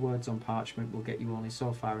 mere words on parchment will get you only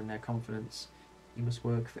so far in their confidence. You must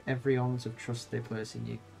work for every ounce of trust they place in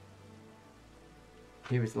you.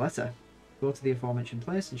 Here is the letter. Go to the aforementioned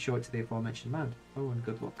place and show it to the aforementioned man. Oh, and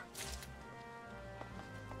good luck.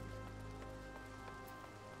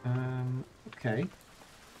 Okay.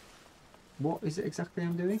 What is it exactly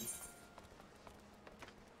I'm doing?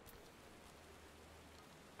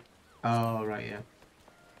 Oh, right, yeah.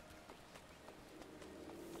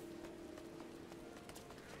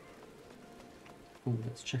 Ooh,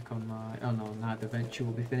 let's check on my... Oh no, neither venture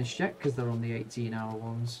will be finished yet because they're on the 18-hour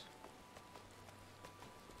ones.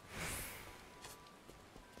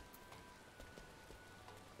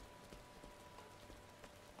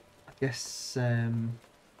 I guess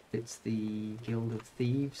it's the Guild of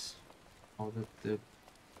Thieves or the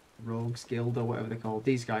Rogues Guild or whatever they're called.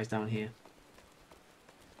 These guys down here.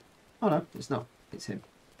 Oh no, it's not. It's him.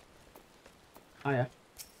 Hiya.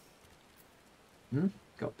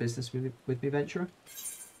 Got business with me, venturer?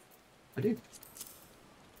 I do.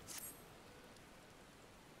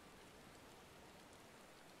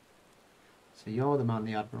 So you're the man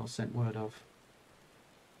the Admiral sent word of.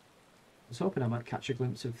 I was hoping I might catch a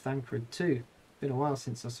glimpse of Thancred too. Been a while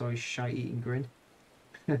since I saw his shite-eating grin.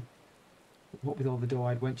 What with all the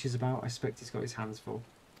doe-eyed wenches about, I expect he's got his hands full.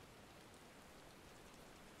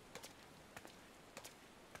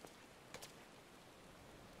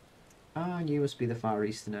 Ah, you must be the Far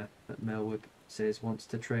Easterner that Melwood says wants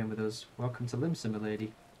to train with us. Welcome to Limsa, my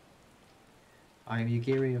lady. I am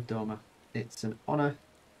Yugiri of Doma. It's an honour.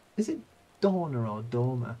 Is it Dona or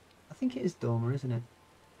Doma? I think it is Doma, isn't it?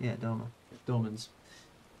 Yeah, Doma. Domans.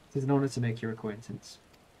 It is an honour to make your acquaintance.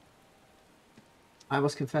 I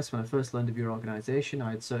must confess, when I first learned of your organisation,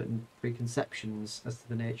 I had certain preconceptions as to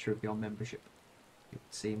the nature of your membership. It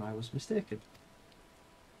would seem I was mistaken.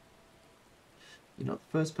 You're not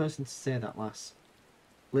the first person to say that, lass.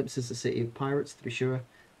 Lips is a city of pirates, to be sure.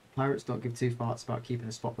 Pirates don't give two farts about keeping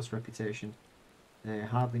a spotless reputation. They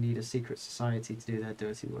hardly need a secret society to do their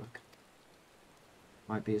dirty work.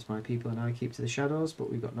 Might be as my people and I keep to the shadows,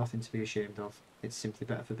 but we've got nothing to be ashamed of. It's simply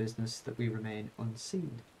better for business that we remain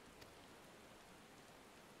unseen.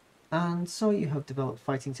 And so you have developed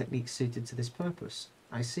fighting techniques suited to this purpose.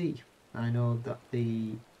 I see. I know that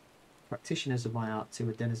the practitioners of my art too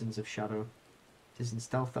are denizens of shadow. It is in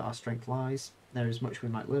stealth that our strength lies. There is much we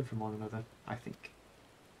might learn from one another, I think.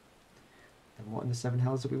 Then what in the seven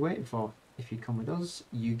hells are we waiting for? If you come with us,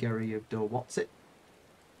 you Gary of What's-it,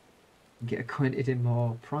 get acquainted in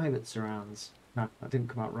more private surrounds. Nah, that didn't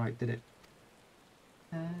come out right, did it?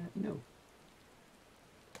 No.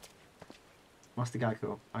 Master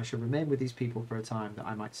Geico, I shall remain with these people for a time that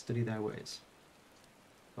I might study their ways.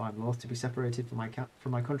 Though I'm loath to be separated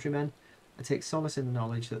from my countrymen, I take solace in the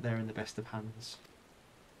knowledge that they're in the best of hands.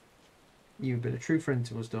 You've been a true friend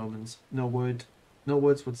to us, Domans. No words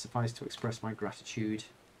would suffice to express my gratitude.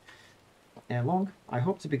 Ere long, I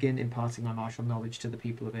hope to begin imparting my martial knowledge to the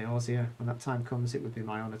people of Eorzea. When that time comes, it would be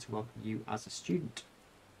my honour to welcome you as a student.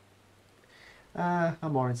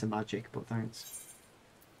 I'm more into magic, but thanks.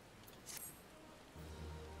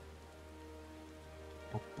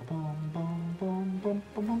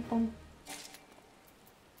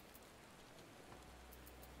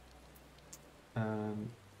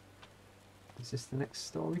 Is this the next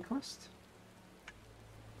story quest?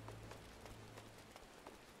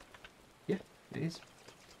 Yeah, it is.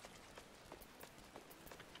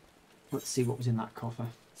 Let's see what was in that coffer.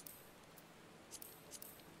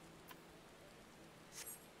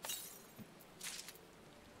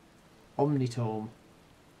 Omnitome.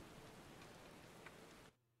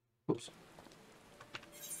 Oops.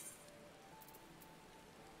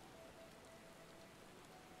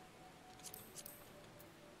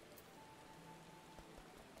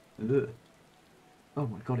 Ugh. Oh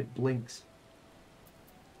my god, it blinks.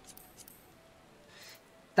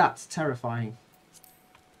 That's terrifying.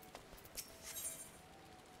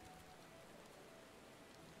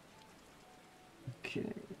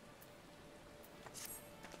 Okay.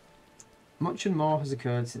 Much and more has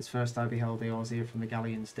occurred since first I beheld Eorzea from the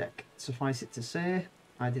galleon's deck. Suffice it to say,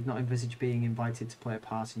 I did not envisage being invited to play a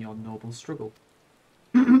part in your noble struggle.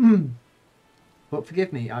 But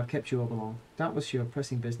forgive me, I've kept you overlong. Doubtless you have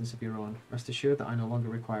pressing business of your own. Rest assured that I no longer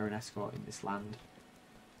require an escort in this land.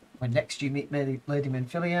 When next you meet Lady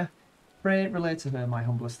Menphilia, pray relay to her my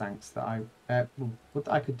humblest thanks. That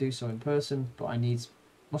I could do so in person, but I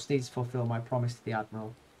must needs fulfil my promise to the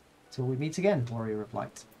Admiral. Till we meet again, Warrior of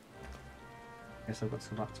Light. Guess I've got to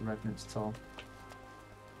go back to Redmond's Toll.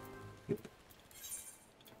 Yep.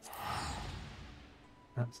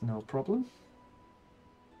 That's no problem.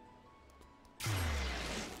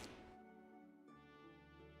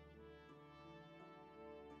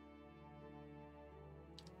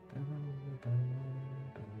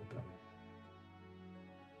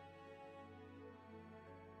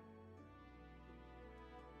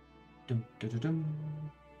 Dum dum dum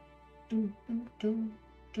dum dum dum dum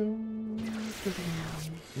dum.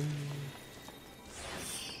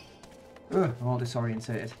 Ugh, I'm all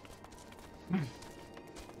disorientated.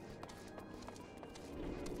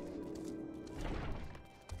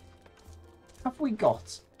 Have we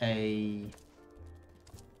got a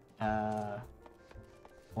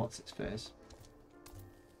what's its face?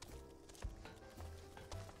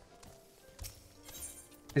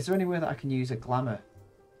 Is there any way that I can use a glamour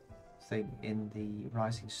thing in the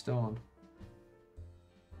Rising Stone?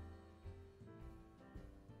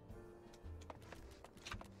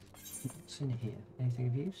 What's in here? Anything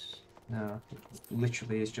of use? No, it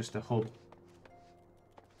literally is just a hub.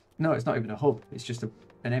 No, it's not even a hub, it's just an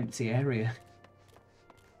empty area.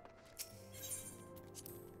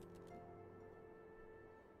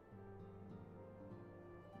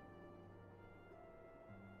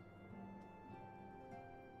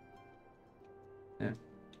 Yeah,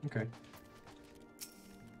 okay.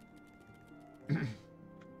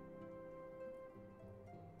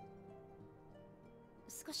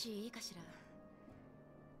 少しいいかしら。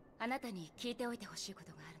あなたに聞いておいてほしいこ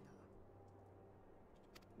とがある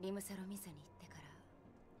の。リムサロミサに行ってから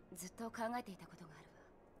ずっと考えていたことがある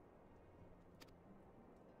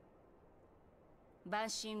わ。万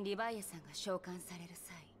神リヴァイアさんが召喚される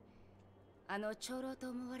際、あの長老と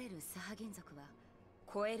思われるサハギン族は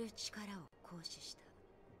超える力を行使した。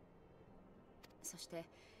そして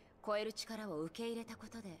超える力を受け入れたこ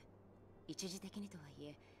とで、一時的にとはい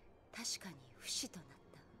え確かに不死となった。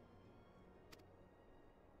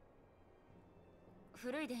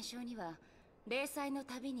古い伝承には霊祭の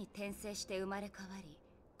旅に転生して生まれ変わり、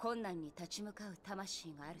困難に立ち向かう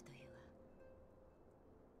魂があるというわ。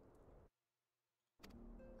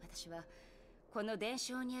私はこの伝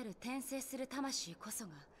承にある転生する魂こそ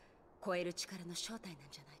が超える力の正体なん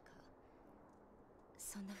じゃないか、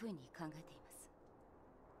そんな風に考えています。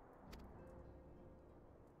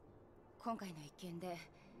今回の一件で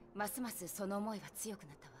ますますその思いは強く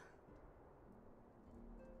なったわ。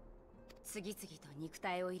次々と肉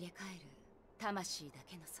体を入れ替える魂だ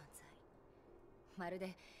けの存在、まる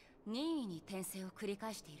で任意に転生を繰り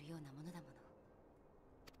返しているようなものだもの。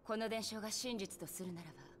この伝承が真実とするなら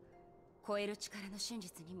ば、超える力の真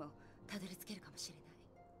実にもたどり着けるかもし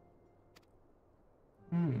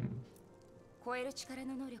れない。超える力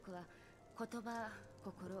の能力は言葉、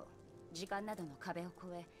心、時間などの壁を越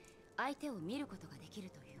え、相手を見ることができ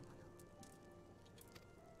るというもの。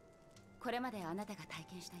これまであなたが体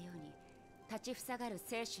験したように、立ちふさがる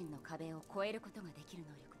精神の壁を越えることができる能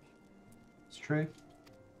力ね。It's true.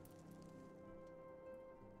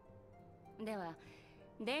 では、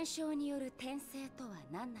伝承による転生とは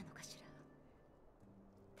何なのかしら。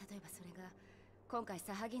例えばそれが今回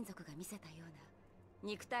サハギン族が見せたような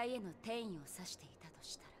肉体への転移を指していたと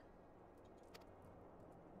したら、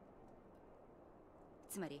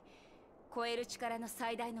つまり超える力の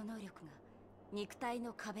最大の能力が肉体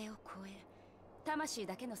の壁を越え魂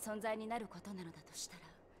だけの存在になることなのだとした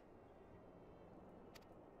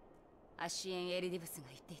ら、アシエン・エルディブスが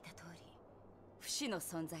言っていた通り、不死の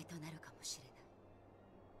存在となるかもし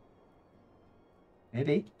れない。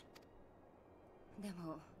 Maybe. で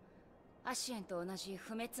もアシエンと同じ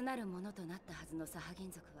不滅なるものとなったはずのサハギ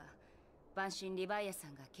ン族は、万神リヴァイアさ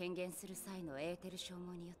んが権限する際のエーテル消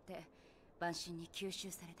耗によって万神に吸収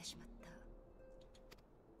されてしまっ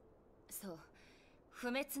た。そう、不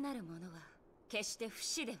滅なるものは決して不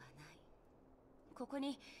死ではない。ここ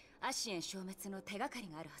にアシエン消滅の手がかり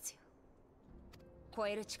があるはずよ。超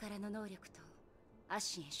える力の能力とア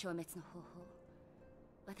シエン消滅の方法、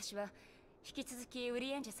私は引き続きウ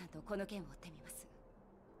リエンジェさんとこの件を追ってみます。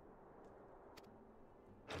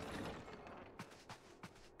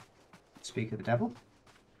Speak of the devil.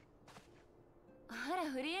 あら、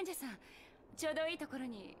ウリエンジェさん、ちょうどいいところ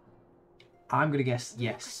に。 I'm gonna guess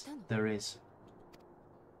yes, there is.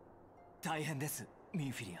 大変です、ミ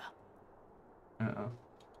ンフィリア。 Uh-oh.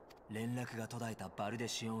 連絡が途絶えたバルデ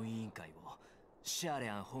シオン委員会をシャーレ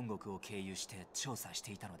アン本国を経由して調査し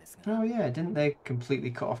ていたのですが。 Oh yeah, didn't they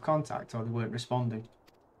completely cut off contact or they weren't responding?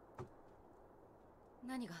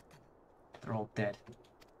 何があったの？ They're all dead.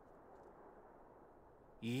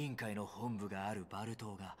 委員会の本部があるバル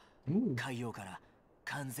島が海洋から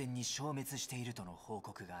完全に消滅しているとの報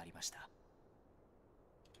告がありました。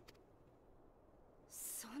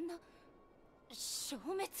そんな消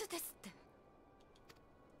滅ですって。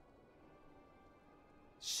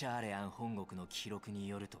シャーレアン本国の記録に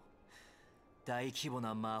よると、大規模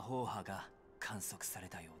な魔法波が観測され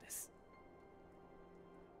たようです。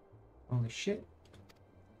 Holy shit.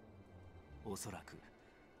 おそらく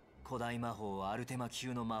古代魔法アルテマ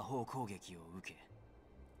級の魔法攻撃を受け、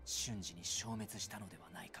瞬時に消滅したのでは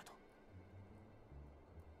ないかと。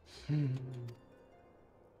一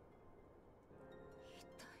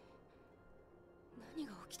体何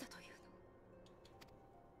が起きたというの？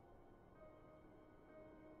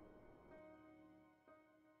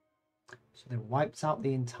 So they wiped out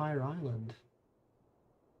the entire island.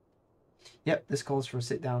 Yep, this calls for a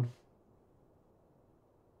sit down.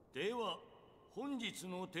 では本日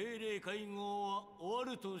の定例会合は終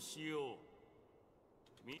わるとしよう。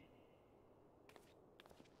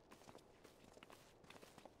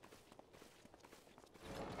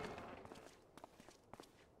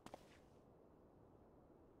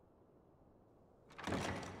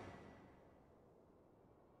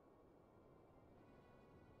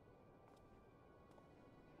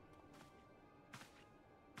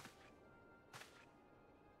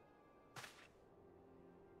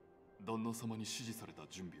旦那様に指示された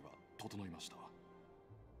準備は整いました。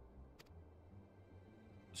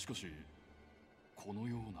しかしこの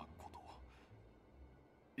ようなこ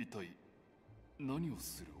と、一体何を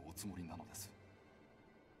するおつもりなのです？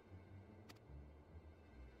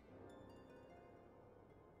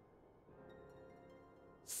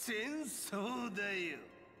戦争だよ。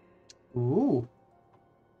 Ooh.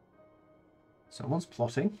 Someone's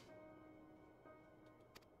plotting.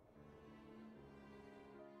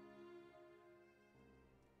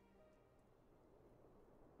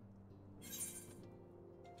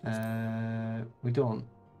 We don't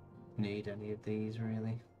need any of these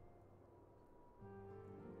really.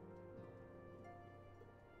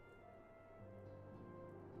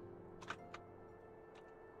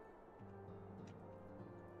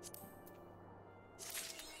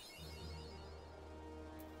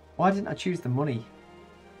 Why didn't I choose the money?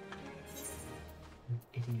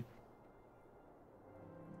 Idiot.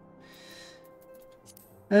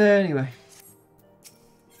 Anyway.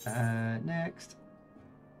 Next.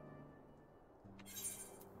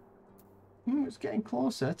 It's getting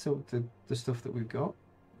closer to the stuff that we've got.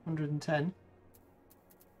 110.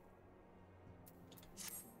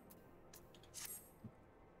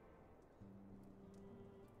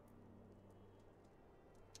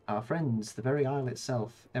 Our friends, the very isle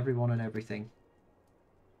itself, everyone and everything.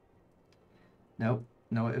 No,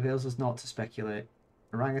 it avails us not to speculate.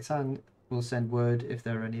 Orangutan will send word if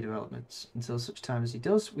there are any developments. Until such time as he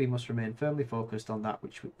does, we must remain firmly focused on that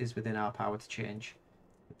which is within our power to change.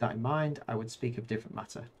 With that in mind, I would speak of different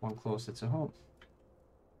matter, one closer to home.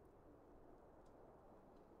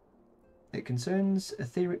 It concerns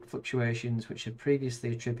etheric fluctuations which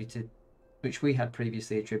we had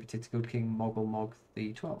previously attributed to good King Mogul Mog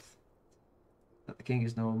the 12th. That the king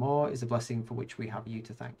is no more is a blessing for which we have you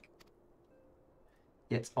to thank.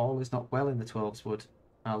 Yet all is not well in the 12's wood.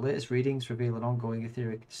 Our latest readings reveal an ongoing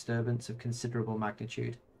etheric disturbance of considerable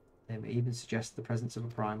magnitude. They may even suggest the presence of a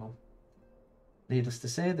primal. Needless to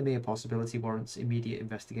say, the mere possibility warrants immediate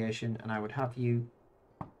investigation, and I would have you...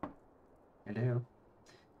 Hello?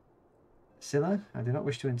 Scylla, I do not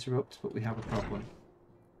wish to interrupt, but we have a problem.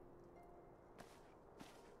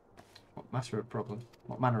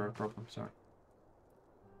 What manner of problem, sorry.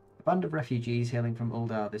 A band of refugees hailing from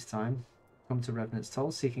Uldar this time come to Revenant's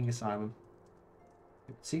Toll seeking asylum.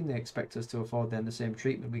 It would seem they expect us to afford them the same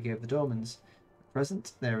treatment we gave the Domans. At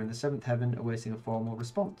present, they are in the 7th heaven awaiting a formal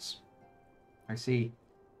response. I see.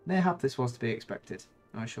 Mayhap this was to be expected.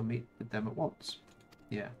 I shall meet with them at once.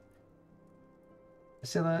 Yeah.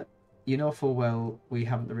 Scylla, you know full well we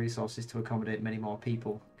haven't the resources to accommodate many more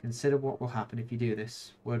people. Consider what will happen if you do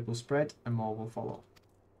this. Word will spread and more will follow.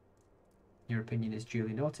 Your opinion is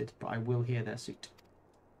duly noted, but I will hear their suit.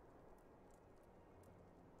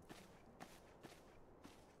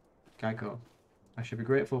 Geico, I should be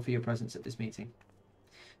grateful for your presence at this meeting.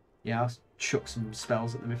 Yeah, I'll chuck some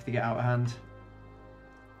spells at them if they get out of hand.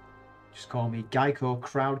 Just call me Geico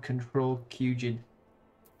Crowd Control Kyujin.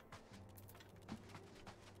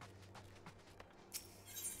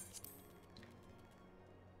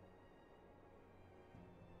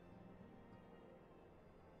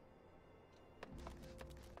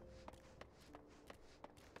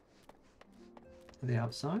 Are they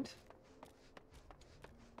outside?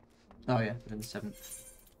 Oh yeah, they're in the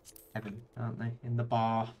 7th heaven, aren't they? In the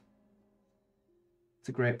bar. It's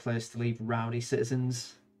a great place to leave rowdy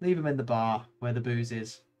citizens. Leave them in the bar, where the booze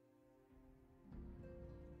is.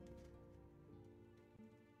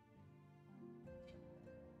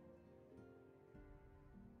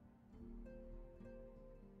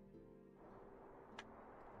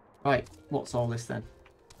 Right, what's all this then?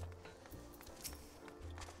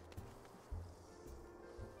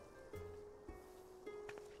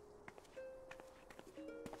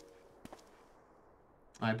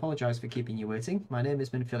 I apologise for keeping you waiting. My name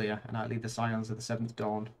is Minfilia, and I lead the Scions of the 7th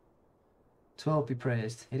Dawn. 12 be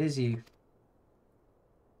praised. It is you.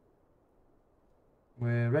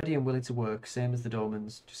 We're ready and willing to work, same as the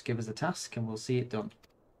Domans. Just give us a task and we'll see it done.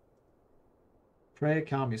 Pray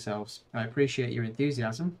calm yourselves. I appreciate your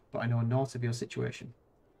enthusiasm, but I know naught of your situation.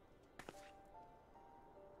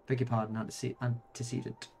 Beg your pardon,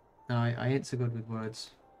 antecedent. I ain't so good with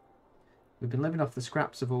words. We've been living off the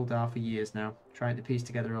scraps of Uldar for years now, trying to piece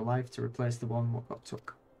together a life to replace the one what got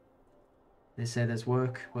took. They say there's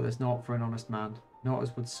work, but there's naught for an honest man. Naught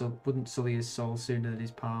as wouldn't sully his soul sooner than his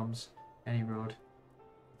palms, any road.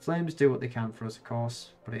 Flames do what they can for us, of course,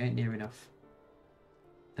 but it ain't near enough.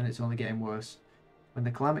 And it's only getting worse. When the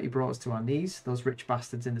calamity brought us to our knees, those rich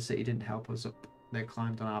bastards in the city didn't help us up. They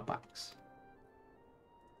climbed on our backs.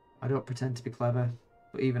 I don't pretend to be clever,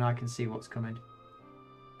 but even I can see what's coming.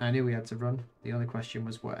 I knew we had to run. The only question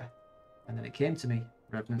was where. And then it came to me,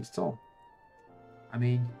 Revenant's Toll. I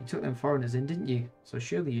mean, you took them foreigners in, didn't you? So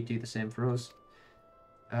surely you'd do the same for us.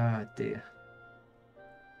 Ah, dear.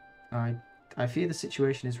 I fear the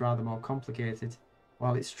situation is rather more complicated.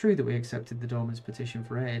 While it's true that we accepted the Doman's petition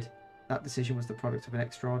for aid, that decision was the product of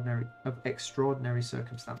extraordinary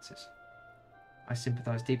circumstances. I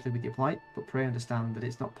sympathise deeply with your plight, but pray understand that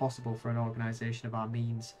it's not possible for an organisation of our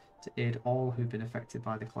means to aid all who've been affected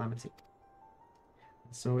by the calamity.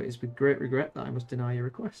 And so it is with great regret that I must deny your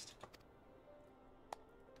request.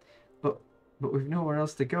 But we've nowhere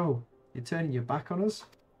else to go. You're turning your back on us?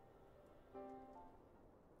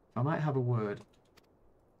 I might have a word.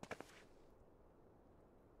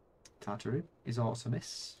 Tartaru is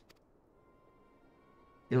awesomeness.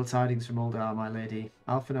 Ill tidings from Uldar, my lady.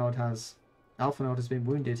 Alphanord has Alphanord has been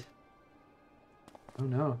wounded. Oh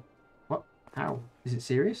no. What? How? Is it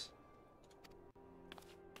serious?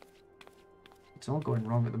 It's all going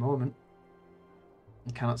wrong at the moment.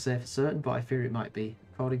 I cannot say for certain, but I fear it might be.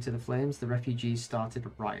 According to the flames, the refugees started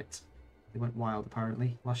a riot. They went wild,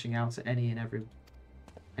 apparently, lashing out at any and everyone.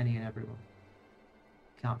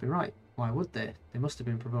 Can't be right. Why would they? They must have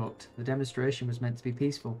been provoked. The demonstration was meant to be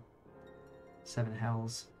peaceful. 7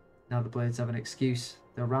 hells. Now the Blades have an excuse.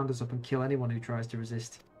 They'll round us up and kill anyone who tries to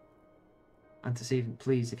resist. Antecedent,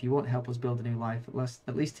 please, if you won't help us build a new life,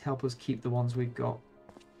 at least help us keep the ones we've got.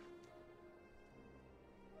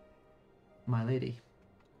 My lady.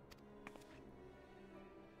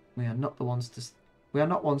 We are not ones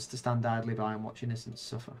to stand idly by and watch innocents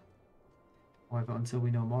suffer. However, until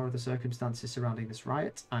we know more of the circumstances surrounding this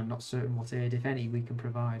riot, I'm not certain what aid, if any, we can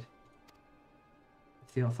provide.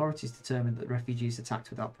 If the authorities determine that the refugees attacked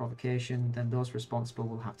without provocation, then those responsible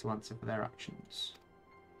will have to answer for their actions.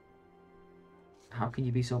 How can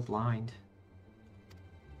you be so blind?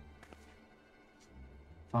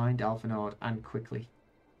 Find Alphanord, and quickly.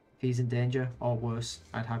 If he's in danger, or worse,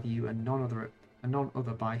 I'd have you and none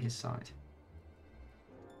other by his side.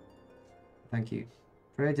 Thank you.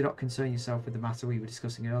 Pray do not concern yourself with the matter we were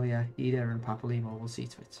discussing earlier. Ida and Papalimo will see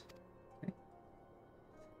to it. Okay.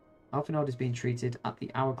 Alphanord is being treated at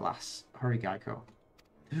the Hourglass. Hurry, Geico.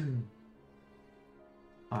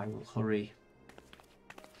 I will hurry.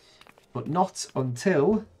 But not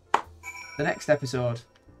until the next episode.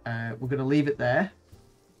 We're going to leave it there.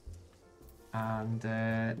 And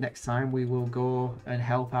next time we will go and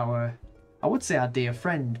help our, I would say our dear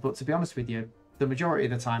friend, but to be honest with you, the majority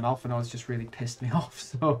of the time Alphanord's just really pissed me off,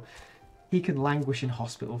 so he can languish in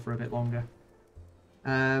hospital for a bit longer.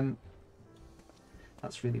 That's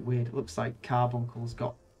really weird. It looks like Carbuncle's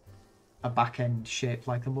got a back end shaped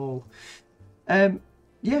like a mole.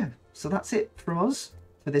 Yeah, so that's it from us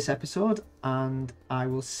for this episode, and I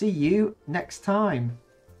will see you next time.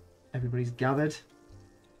 Everybody's gathered.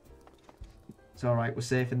 It's alright, we're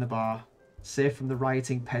safe in the bar. Safe from the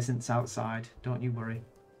rioting peasants outside. Don't you worry.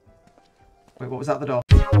 Wait, what was at the door?